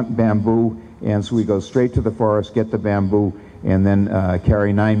is bamboo, and so we go straight to the forest, get the bamboo, and then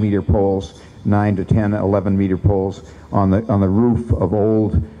carry 9-meter poles, 9 to 10, 11-meter poles on the roof of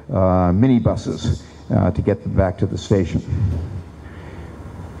old minibuses to get them back to the station.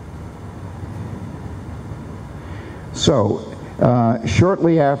 So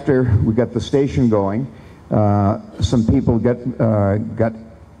shortly after we got the station going, some people got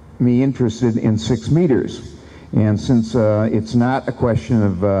me interested in 6 meters, and since it's not a question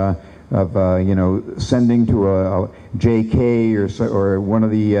of you know, sending to a JK or one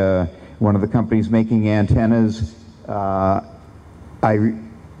of the companies making antennas, I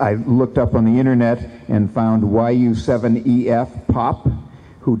looked up on the internet and found YU7EF Pop,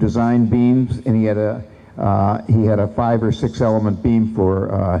 who designed beams, and he had a 5 or 6 element beam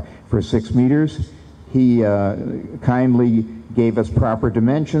for 6 meters. He kindly gave us proper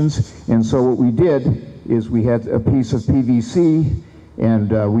dimensions, and so what we did is we had a piece of PVC,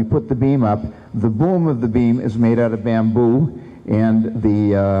 and we put the beam up. The boom of the beam is made out of bamboo, and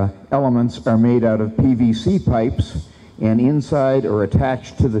the elements are made out of PVC pipes, and inside or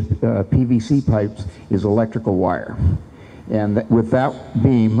attached to the PVC pipes is electrical wire. And with that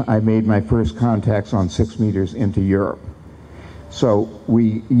beam, I made my first contacts on 6 meters into Europe. So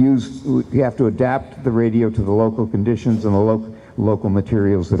we have to adapt the radio to the local conditions and the local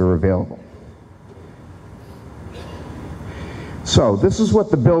materials that are available. So this is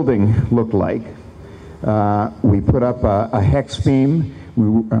what the building looked like. We put up a hex beam. We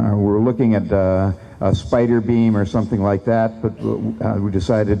were looking at a spider beam or something like that, but we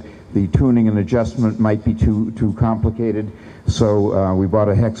decided the tuning and adjustment might be too complicated. So we bought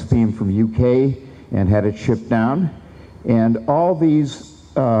a hex beam from UK and had it shipped down. And all these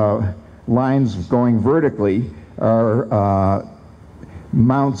lines going vertically are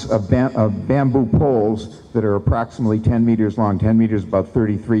mounts of bamboo poles that are approximately 10 meters long. 10 meters, about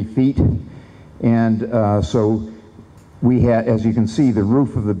 33 feet. And so we had, as you can see, the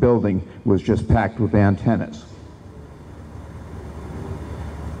roof of the building was just packed with antennas.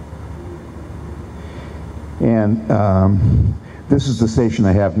 And this is the station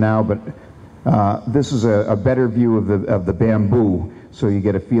I have now, but this is a better view of the bamboo, so you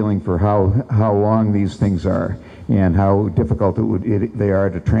get a feeling for how long these things are and how difficult they are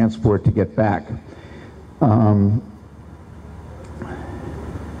to transport to get back.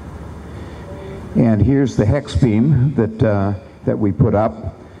 And here's the hex beam that we put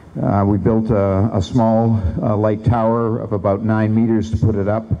up. We built a small light tower of about 9 meters to put it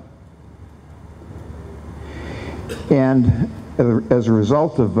up. And as a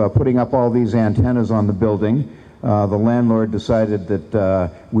result of putting up all these antennas on the building, the landlord decided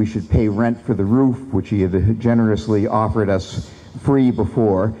that we should pay rent for the roof, which he had generously offered us free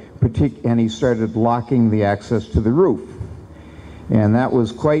before, and he started locking the access to the roof. And that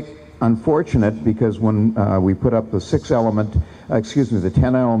was quite unfortunate, because when we put up the 10-element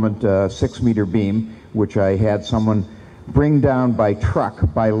 6-meter beam, which I had someone bring down by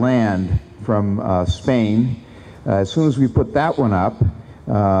truck, by land from Spain, as soon as we put that one up,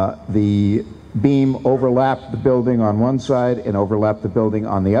 the beam overlapped the building on one side and overlapped the building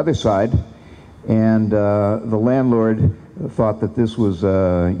on the other side, and the landlord thought that this was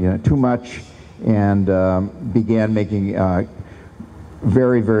too much, and began making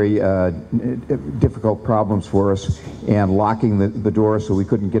very, very difficult problems for us, and locking the door so we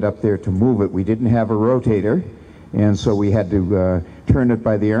couldn't get up there to move it. We didn't have a rotator, and so we had to turn it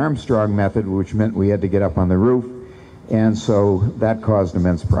by the Armstrong method, which meant we had to get up on the roof, and so that caused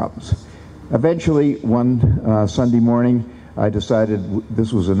immense problems. Eventually, one Sunday morning, I decided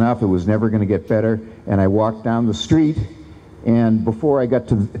this was enough. It was never going to get better, and I walked down the street, and before I got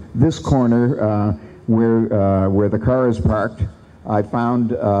to this corner where the car is parked, I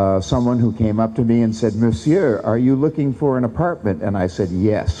found someone who came up to me and said, "Monsieur, are you looking for an apartment?" And I said,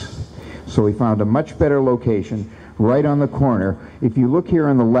 "Yes." So we found a much better location right on the corner. If you look here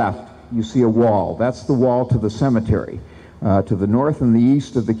on the left, you see a wall. That's the wall to the cemetery. To the north and the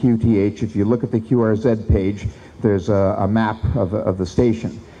east of the QTH, if you look at the QRZ page, there's a map of the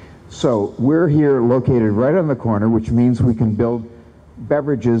station. So we're here located right on the corner, which means we can build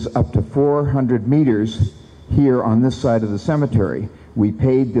beverages up to 400 meters here on this side of the cemetery. We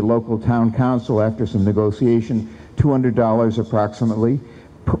paid the local town council, after some negotiation, $200 approximately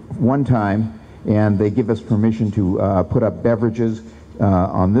one time, and they give us permission to put up beverages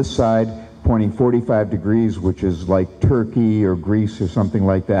on this side, pointing 45 degrees, which is like Turkey or Greece or something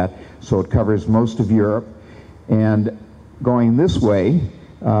like that, so it covers most of Europe. And going this way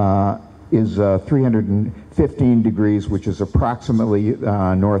is 315 degrees, which is approximately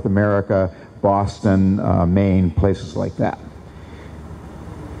North America, Boston, Maine, places like that.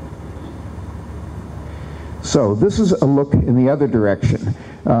 So this is a look in the other direction.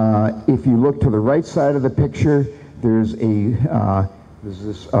 If you look to the right side of the picture, there's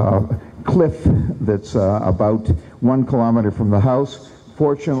this cliff that's about 1 kilometer from the house.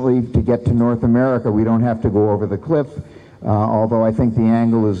 Fortunately, to get to North America, we don't have to go over the cliff, although I think the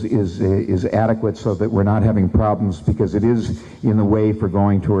angle is adequate so that we're not having problems, because it is in the way for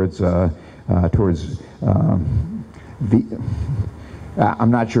going towards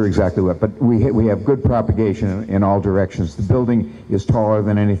I'm not sure exactly what, but we have good propagation in all directions. The building is taller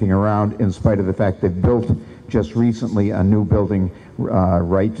than anything around, in spite of the fact they've built just recently a new building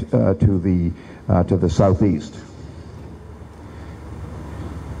right to the southeast.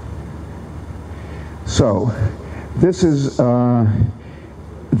 So this is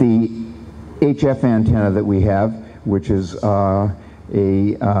the HF antenna that we have, which is a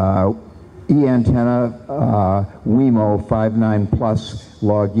E-antenna WEMO 59 Plus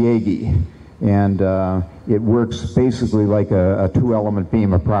log Yagi, and it works basically like a 2-element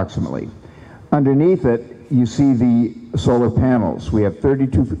beam approximately. Underneath it, you see the solar panels. We have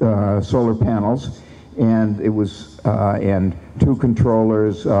 32 solar panels, and it was and 2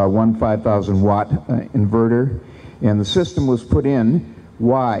 controllers, one 5,000 watt inverter, And the system was put in.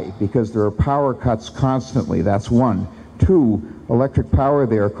 Why? Because there are power cuts constantly. That's one. Two, electric power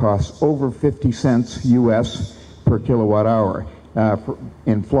there costs over 50 cents US per kilowatt hour.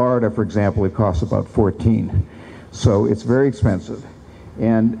 In Florida, for example, it costs about 14. So it's very expensive.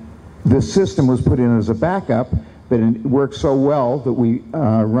 And this system was put in as a backup, but it works so well that we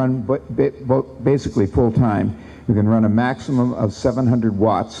run basically full time. You can run a maximum of 700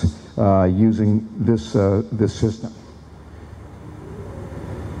 watts using this system.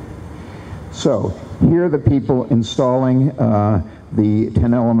 So here are the people installing the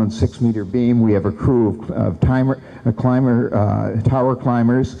 10-element 6-meter beam. We have a crew of tower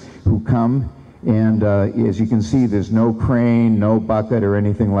climbers who come, and as you can see, there's no crane, no bucket or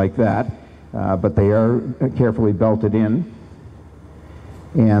anything like that, but they are carefully belted in.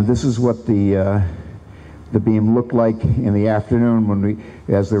 And this is what the beam looked like in the afternoon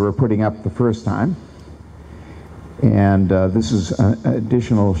as they were putting up the first time. And this is an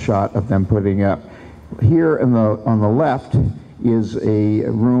additional shot of them putting up. Here on the left is a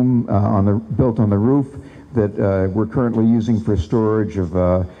room built on the roof that we're currently using for storage of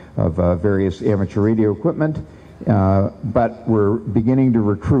various amateur radio equipment. But we're beginning to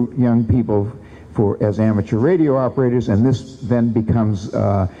recruit young people as amateur radio operators, and this then becomes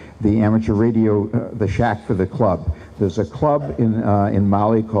the amateur radio, the shack for the club. There's a club in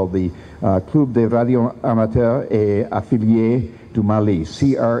Mali called the Club des Radio Amateurs et Affiliés du Mali,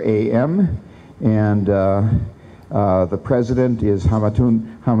 CRAM, and the president is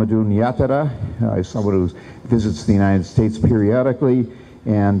Hamadoun Yatara, someone who visits the United States periodically,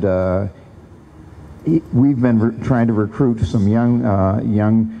 and we've been trying to recruit some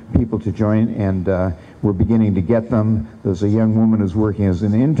young people to join, and we're beginning to get them. There's a young woman who's working as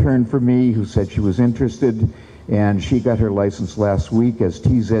an intern for me who said she was interested, and she got her license last week as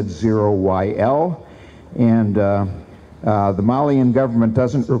TZ0YL, and the Malian government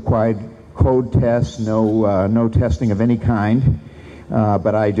doesn't require code tests, no testing of any kind,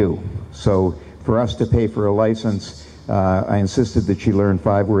 but I do. So for us to pay for a license, I insisted that she learn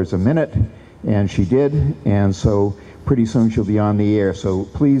 5 words a minute, and she did, and so pretty soon she'll be on the air. So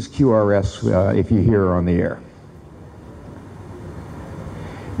please QRS if you hear her on the air.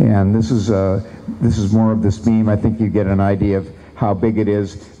 And this is more of this beam. I think you get an idea of how big it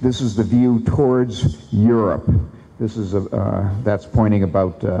is. This is the view towards Europe. This is that's pointing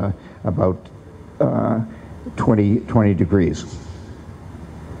about 20 degrees.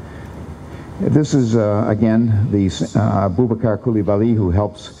 This is again the Boubacar Coulibaly, who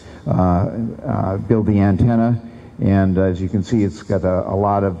helps build the antenna, and as you can see, it's got a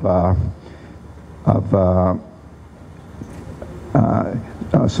lot of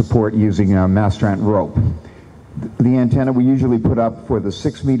support using Mastrant rope. The antenna we usually put up for the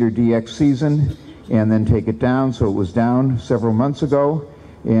 6-meter DX season and then take it down, so it was down several months ago,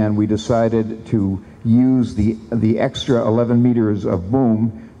 and we decided to use the extra 11 meters of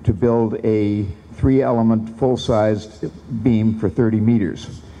boom to build a 3-element full-sized beam for 30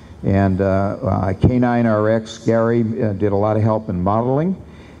 meters. And K9RX, Gary, did a lot of help in modeling,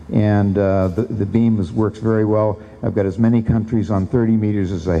 and the beam works very well. I've got as many countries on 30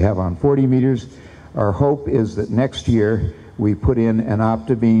 meters as I have on 40 meters. Our hope is that next year we put in an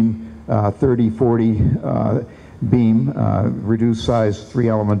OptiBeam 30-40 beam, reduced size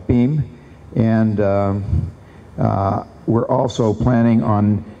 3-element beam, and we're also planning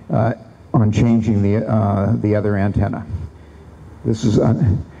on changing the other antenna. This is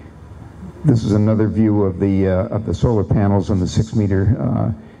another view of the solar panels on the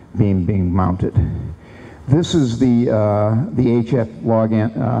 6-meter beam being mounted. This is the HF log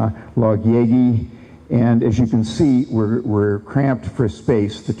Yagi, and as you can see, we're cramped for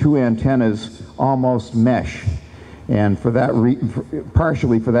space. The 2 antennas almost mesh, and for that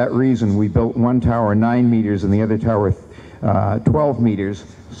partially for that reason, we built one tower 9 meters and the other tower 12 meters,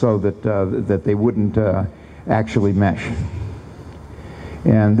 so that they wouldn't actually mesh.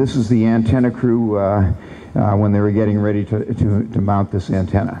 And this is the antenna crew when they were getting ready to mount this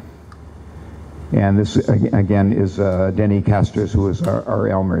antenna. And this, again, is Denny Casters, who is our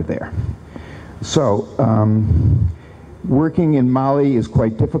Elmer there. So, working in Mali is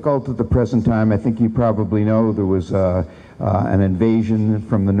quite difficult at the present time. I think you probably know there was an invasion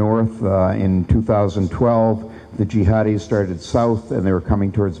from the north in 2012. The jihadis started south, and they were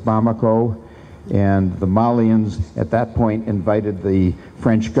coming towards Bamako. And the Malians, at that point, invited the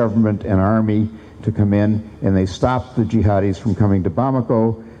French government and army to come in, and they stopped the jihadis from coming to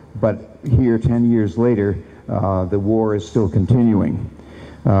Bamako. But here, 10 years later, the war is still continuing.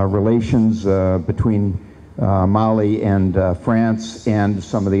 Relations between Mali and France and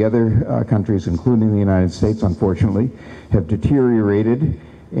some of the other countries, including the United States, unfortunately, have deteriorated.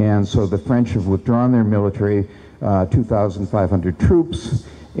 And so the French have withdrawn their military, 2,500 troops,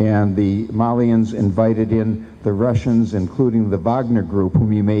 and the Malians invited in the Russians, including the Wagner Group,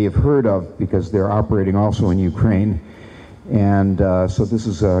 whom you may have heard of because they're operating also in Ukraine. And so this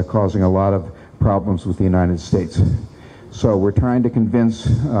is causing a lot of problems with the United States. So we're trying to convince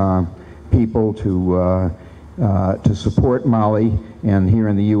people to support Mali, and here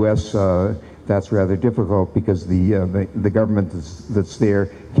in the U.S. That's rather difficult because the government that's there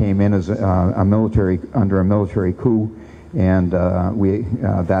came in as under a military coup, and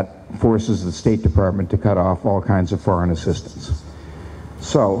that forces the State Department to cut off all kinds of foreign assistance.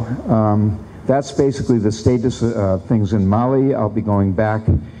 So that's basically the status of things in Mali. I'll be going back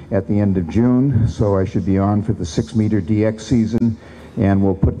at the end of June, so I should be on for the 6-meter DX season, and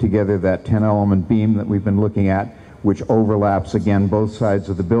we'll put together that 10-element beam that we've been looking at, which overlaps, again, both sides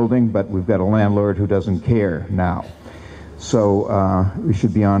of the building, but we've got a landlord who doesn't care now. So we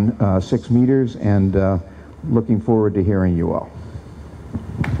should be on 6 meters, and looking forward to hearing you all.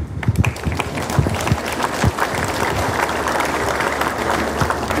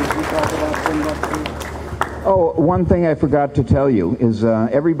 Oh, one thing I forgot to tell you is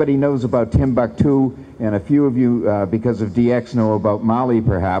everybody knows about Timbuktu, and a few of you, because of DX, know about Mali,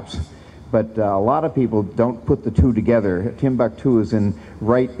 perhaps. But a lot of people don't put the two together. Timbuktu is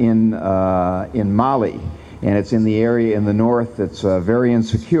right in Mali, and it's in the area in the north that's very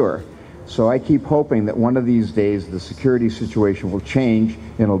insecure. So I keep hoping that one of these days the security situation will change,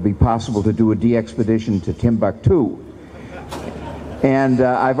 and it'll be possible to do a DXpedition to Timbuktu. And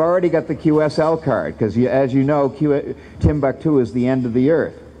I've already got the QSL card, because as you know, Timbuktu is the end of the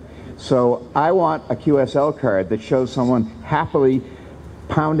earth. So I want a QSL card that shows someone happily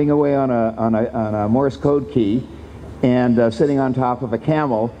pounding away on a Morse code key and sitting on top of a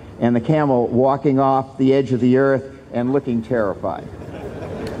camel, and the camel walking off the edge of the earth and looking terrified.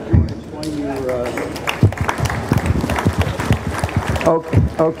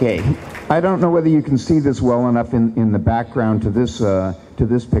 Okay. I don't know whether you can see this well enough in the background to this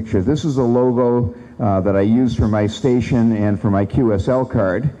picture. This is a logo that I use for my station and for my QSL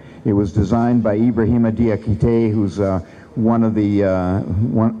card. It was designed by Ibrahima Diakité, who's one of the,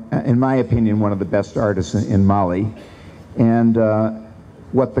 in my opinion, one of the best artists in Mali. And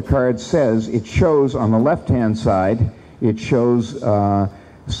what the card says, it shows on the left-hand side, it shows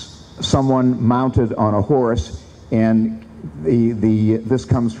someone mounted on a horse, and this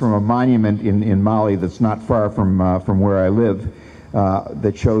comes from a monument in Mali that's not far from where I live,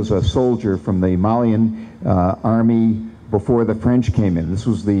 that shows a soldier from the Malian army before the French came in. This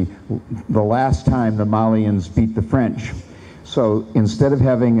was the last time the Malians beat the French. So instead of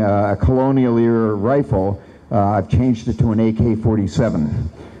having a colonial era rifle, I've changed it to an AK-47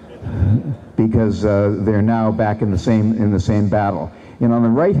 because they're now back in the same battle. And on the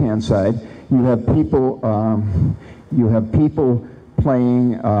right-hand side, you have people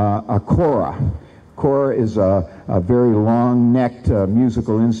playing a kora. Kora is a very long-necked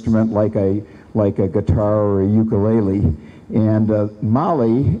musical instrument like a guitar or a ukulele, and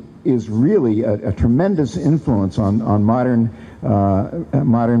Mali is really a tremendous influence on modern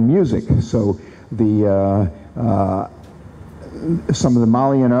music. So some of the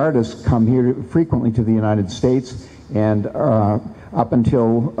Malian artists come here frequently to the United States, and up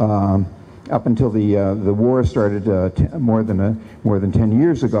until the war started more than 10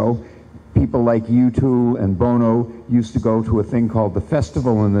 years ago, people like U2 and Bono used to go to a thing called the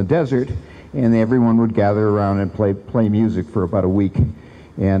Festival in the Desert, and everyone would gather around and play music for about a week.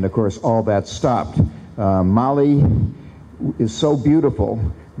 And of course, all that stopped. Mali is so beautiful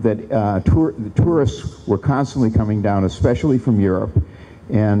that the tourists were constantly coming down, especially from Europe,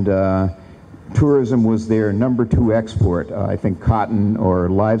 and tourism was their #2 export. I think cotton or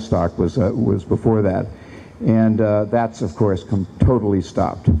livestock was before that, and that's of course totally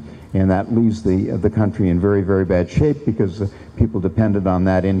stopped, and that leaves the country in very, very bad shape because people depended on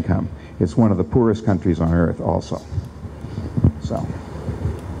that income. It's one of the poorest countries on earth, also. So.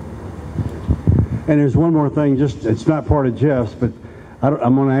 And there's one more thing. It's not part of Jeff's, but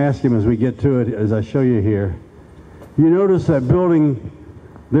I'm going to ask him as we get to it, as I show you here. You notice that building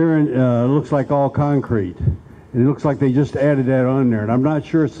there looks like all concrete. It looks like they just added that on there. And I'm not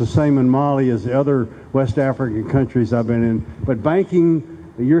sure it's the same in Mali as the other West African countries I've been in. But banking,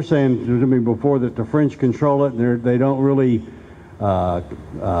 you're saying to me before that the French control it, and they don't really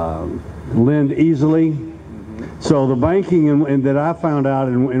lend easily. So the banking that I found out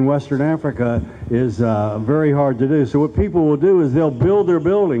in Western Africa is very hard to do. So what people will do is they'll build their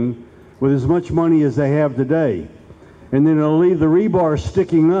building with as much money as they have today. And then they'll leave the rebar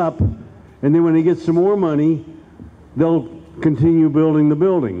sticking up, and then when they get some more money, they'll continue building the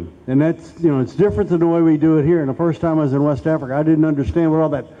building. And that's, you know, it's different than the way we do it here. And the first time I was in West Africa, I didn't understand what all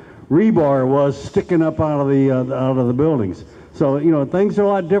that rebar was sticking up out of the buildings. So, you know, things are a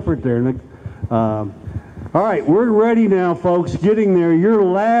lot different there. All right, we're ready now, folks. Getting there. Your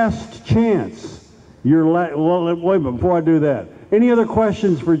last chance. Well, wait a minute, before I do that. Any other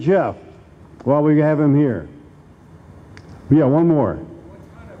questions for Jeff while we have him here? Yeah, one more.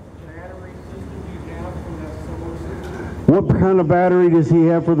 What kind of battery does he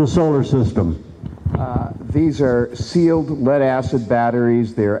have for the solar system? These are sealed lead acid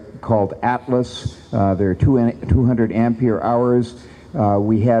batteries. They're called Atlas. They're 200 ampere hours.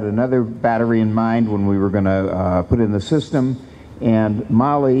 We had another battery in mind when we were going to put in the system. And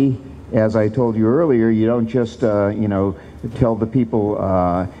Molly, as I told you earlier, you don't just you know, tell the people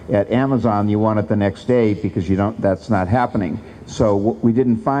at Amazon you want it the next day, because you don't. That's not happening. So we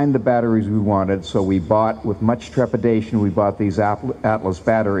didn't find the batteries we wanted, so we bought, with much trepidation, we bought these Atlas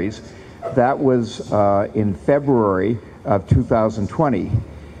batteries. That was in February of 2020.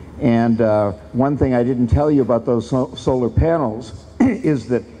 And one thing I didn't tell you about those solar panels is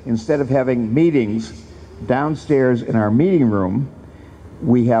that instead of having meetings downstairs in our meeting room,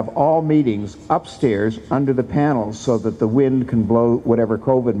 we have all meetings upstairs under the panels so that the wind can blow whatever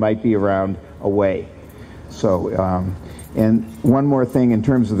COVID might be around away. So, and one more thing in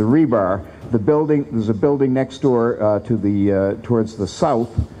terms of the rebar, the building, there's a building next door to the, towards the south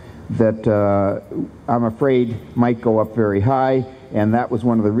that I'm afraid might go up very high, and that was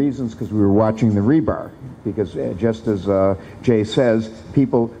one of the reasons, because we were watching the rebar. Because just as Jay says,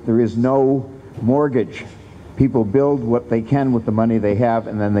 people, there is no mortgage. People build what they can with the money they have,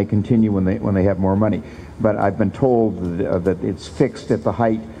 and then they continue when they have more money. But I've been told that it's fixed at the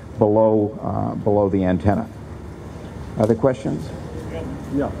height below the antenna. Other questions?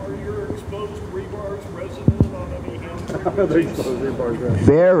 Yeah. Are your exposed rebars resident on any hand?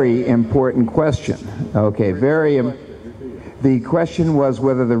 Very important question. Okay, the question was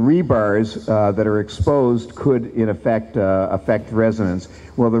whether the rebars that are exposed could, in effect, affect resonance.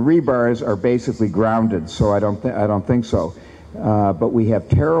 Well, the rebars are basically grounded, so I don't think so. But we have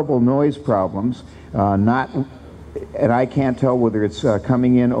terrible noise problems. And I can't tell whether it's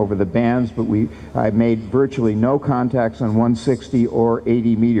coming in over the bands, but I've made virtually no contacts on 160 or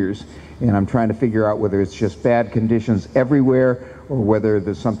 80 meters, and I'm trying to figure out whether it's just bad conditions everywhere or whether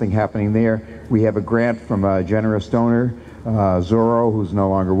there's something happening there. We have a grant from a generous donor, Zorro, who's no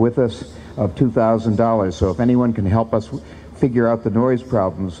longer with us, of $2,000. So if anyone can help us figure out the noise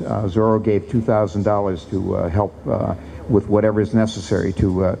problems, Zorro gave $2,000 to help with whatever is necessary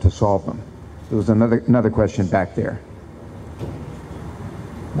to solve them. There was another question back there.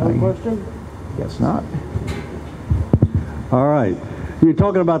 Another question? Guess not. All right. You're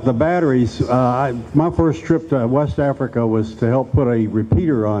talking about the batteries. My first trip to West Africa was to help put a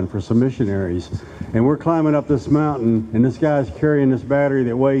repeater on for some missionaries. And we're climbing up this mountain, and this guy's carrying this battery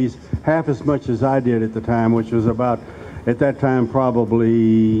that weighs half as much as I did at the time, which was about, at that time,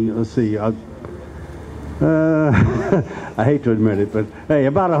 probably, let's see, I hate to admit it, but hey,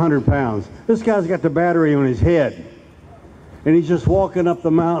 about 100 pounds. This guy's got the battery on his head, and he's just walking up the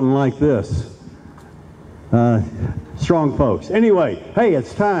mountain like this. Strong folks. Anyway, hey,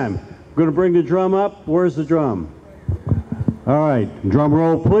 it's time. I'm going to bring the drum up. Where's the drum? All right, drum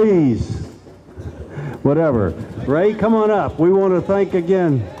roll, please. Whatever. Ray, come on up. We want to thank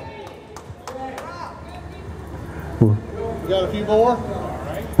again. You got a few more?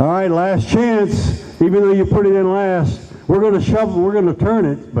 All right, last chance. Even though you put it in last, we're going to shovel, we're going to turn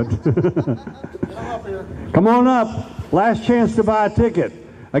it, but come on up. Last chance to buy a ticket.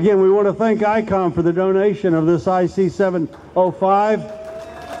 Again, we want to thank ICOM for the donation of this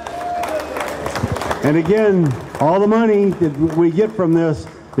IC705. And again, all the money that we get from this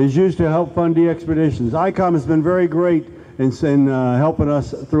is used to help fund DXpeditions. ICOM has been very great in helping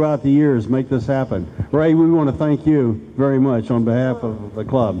us throughout the years make this happen. Ray, we want to thank you very much on behalf of the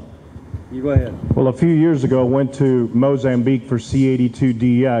club. You go ahead. Well, a few years ago, I went to Mozambique for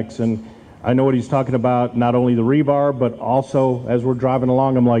C82DX, and I know what he's talking about, not only the rebar, but also as we're driving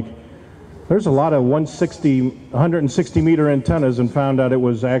along, I'm like, there's a lot of 160 meter antennas, and found out it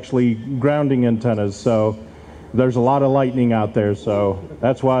was actually grounding antennas. So there's a lot of lightning out there, so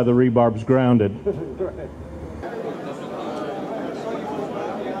that's why the rebarb's grounded.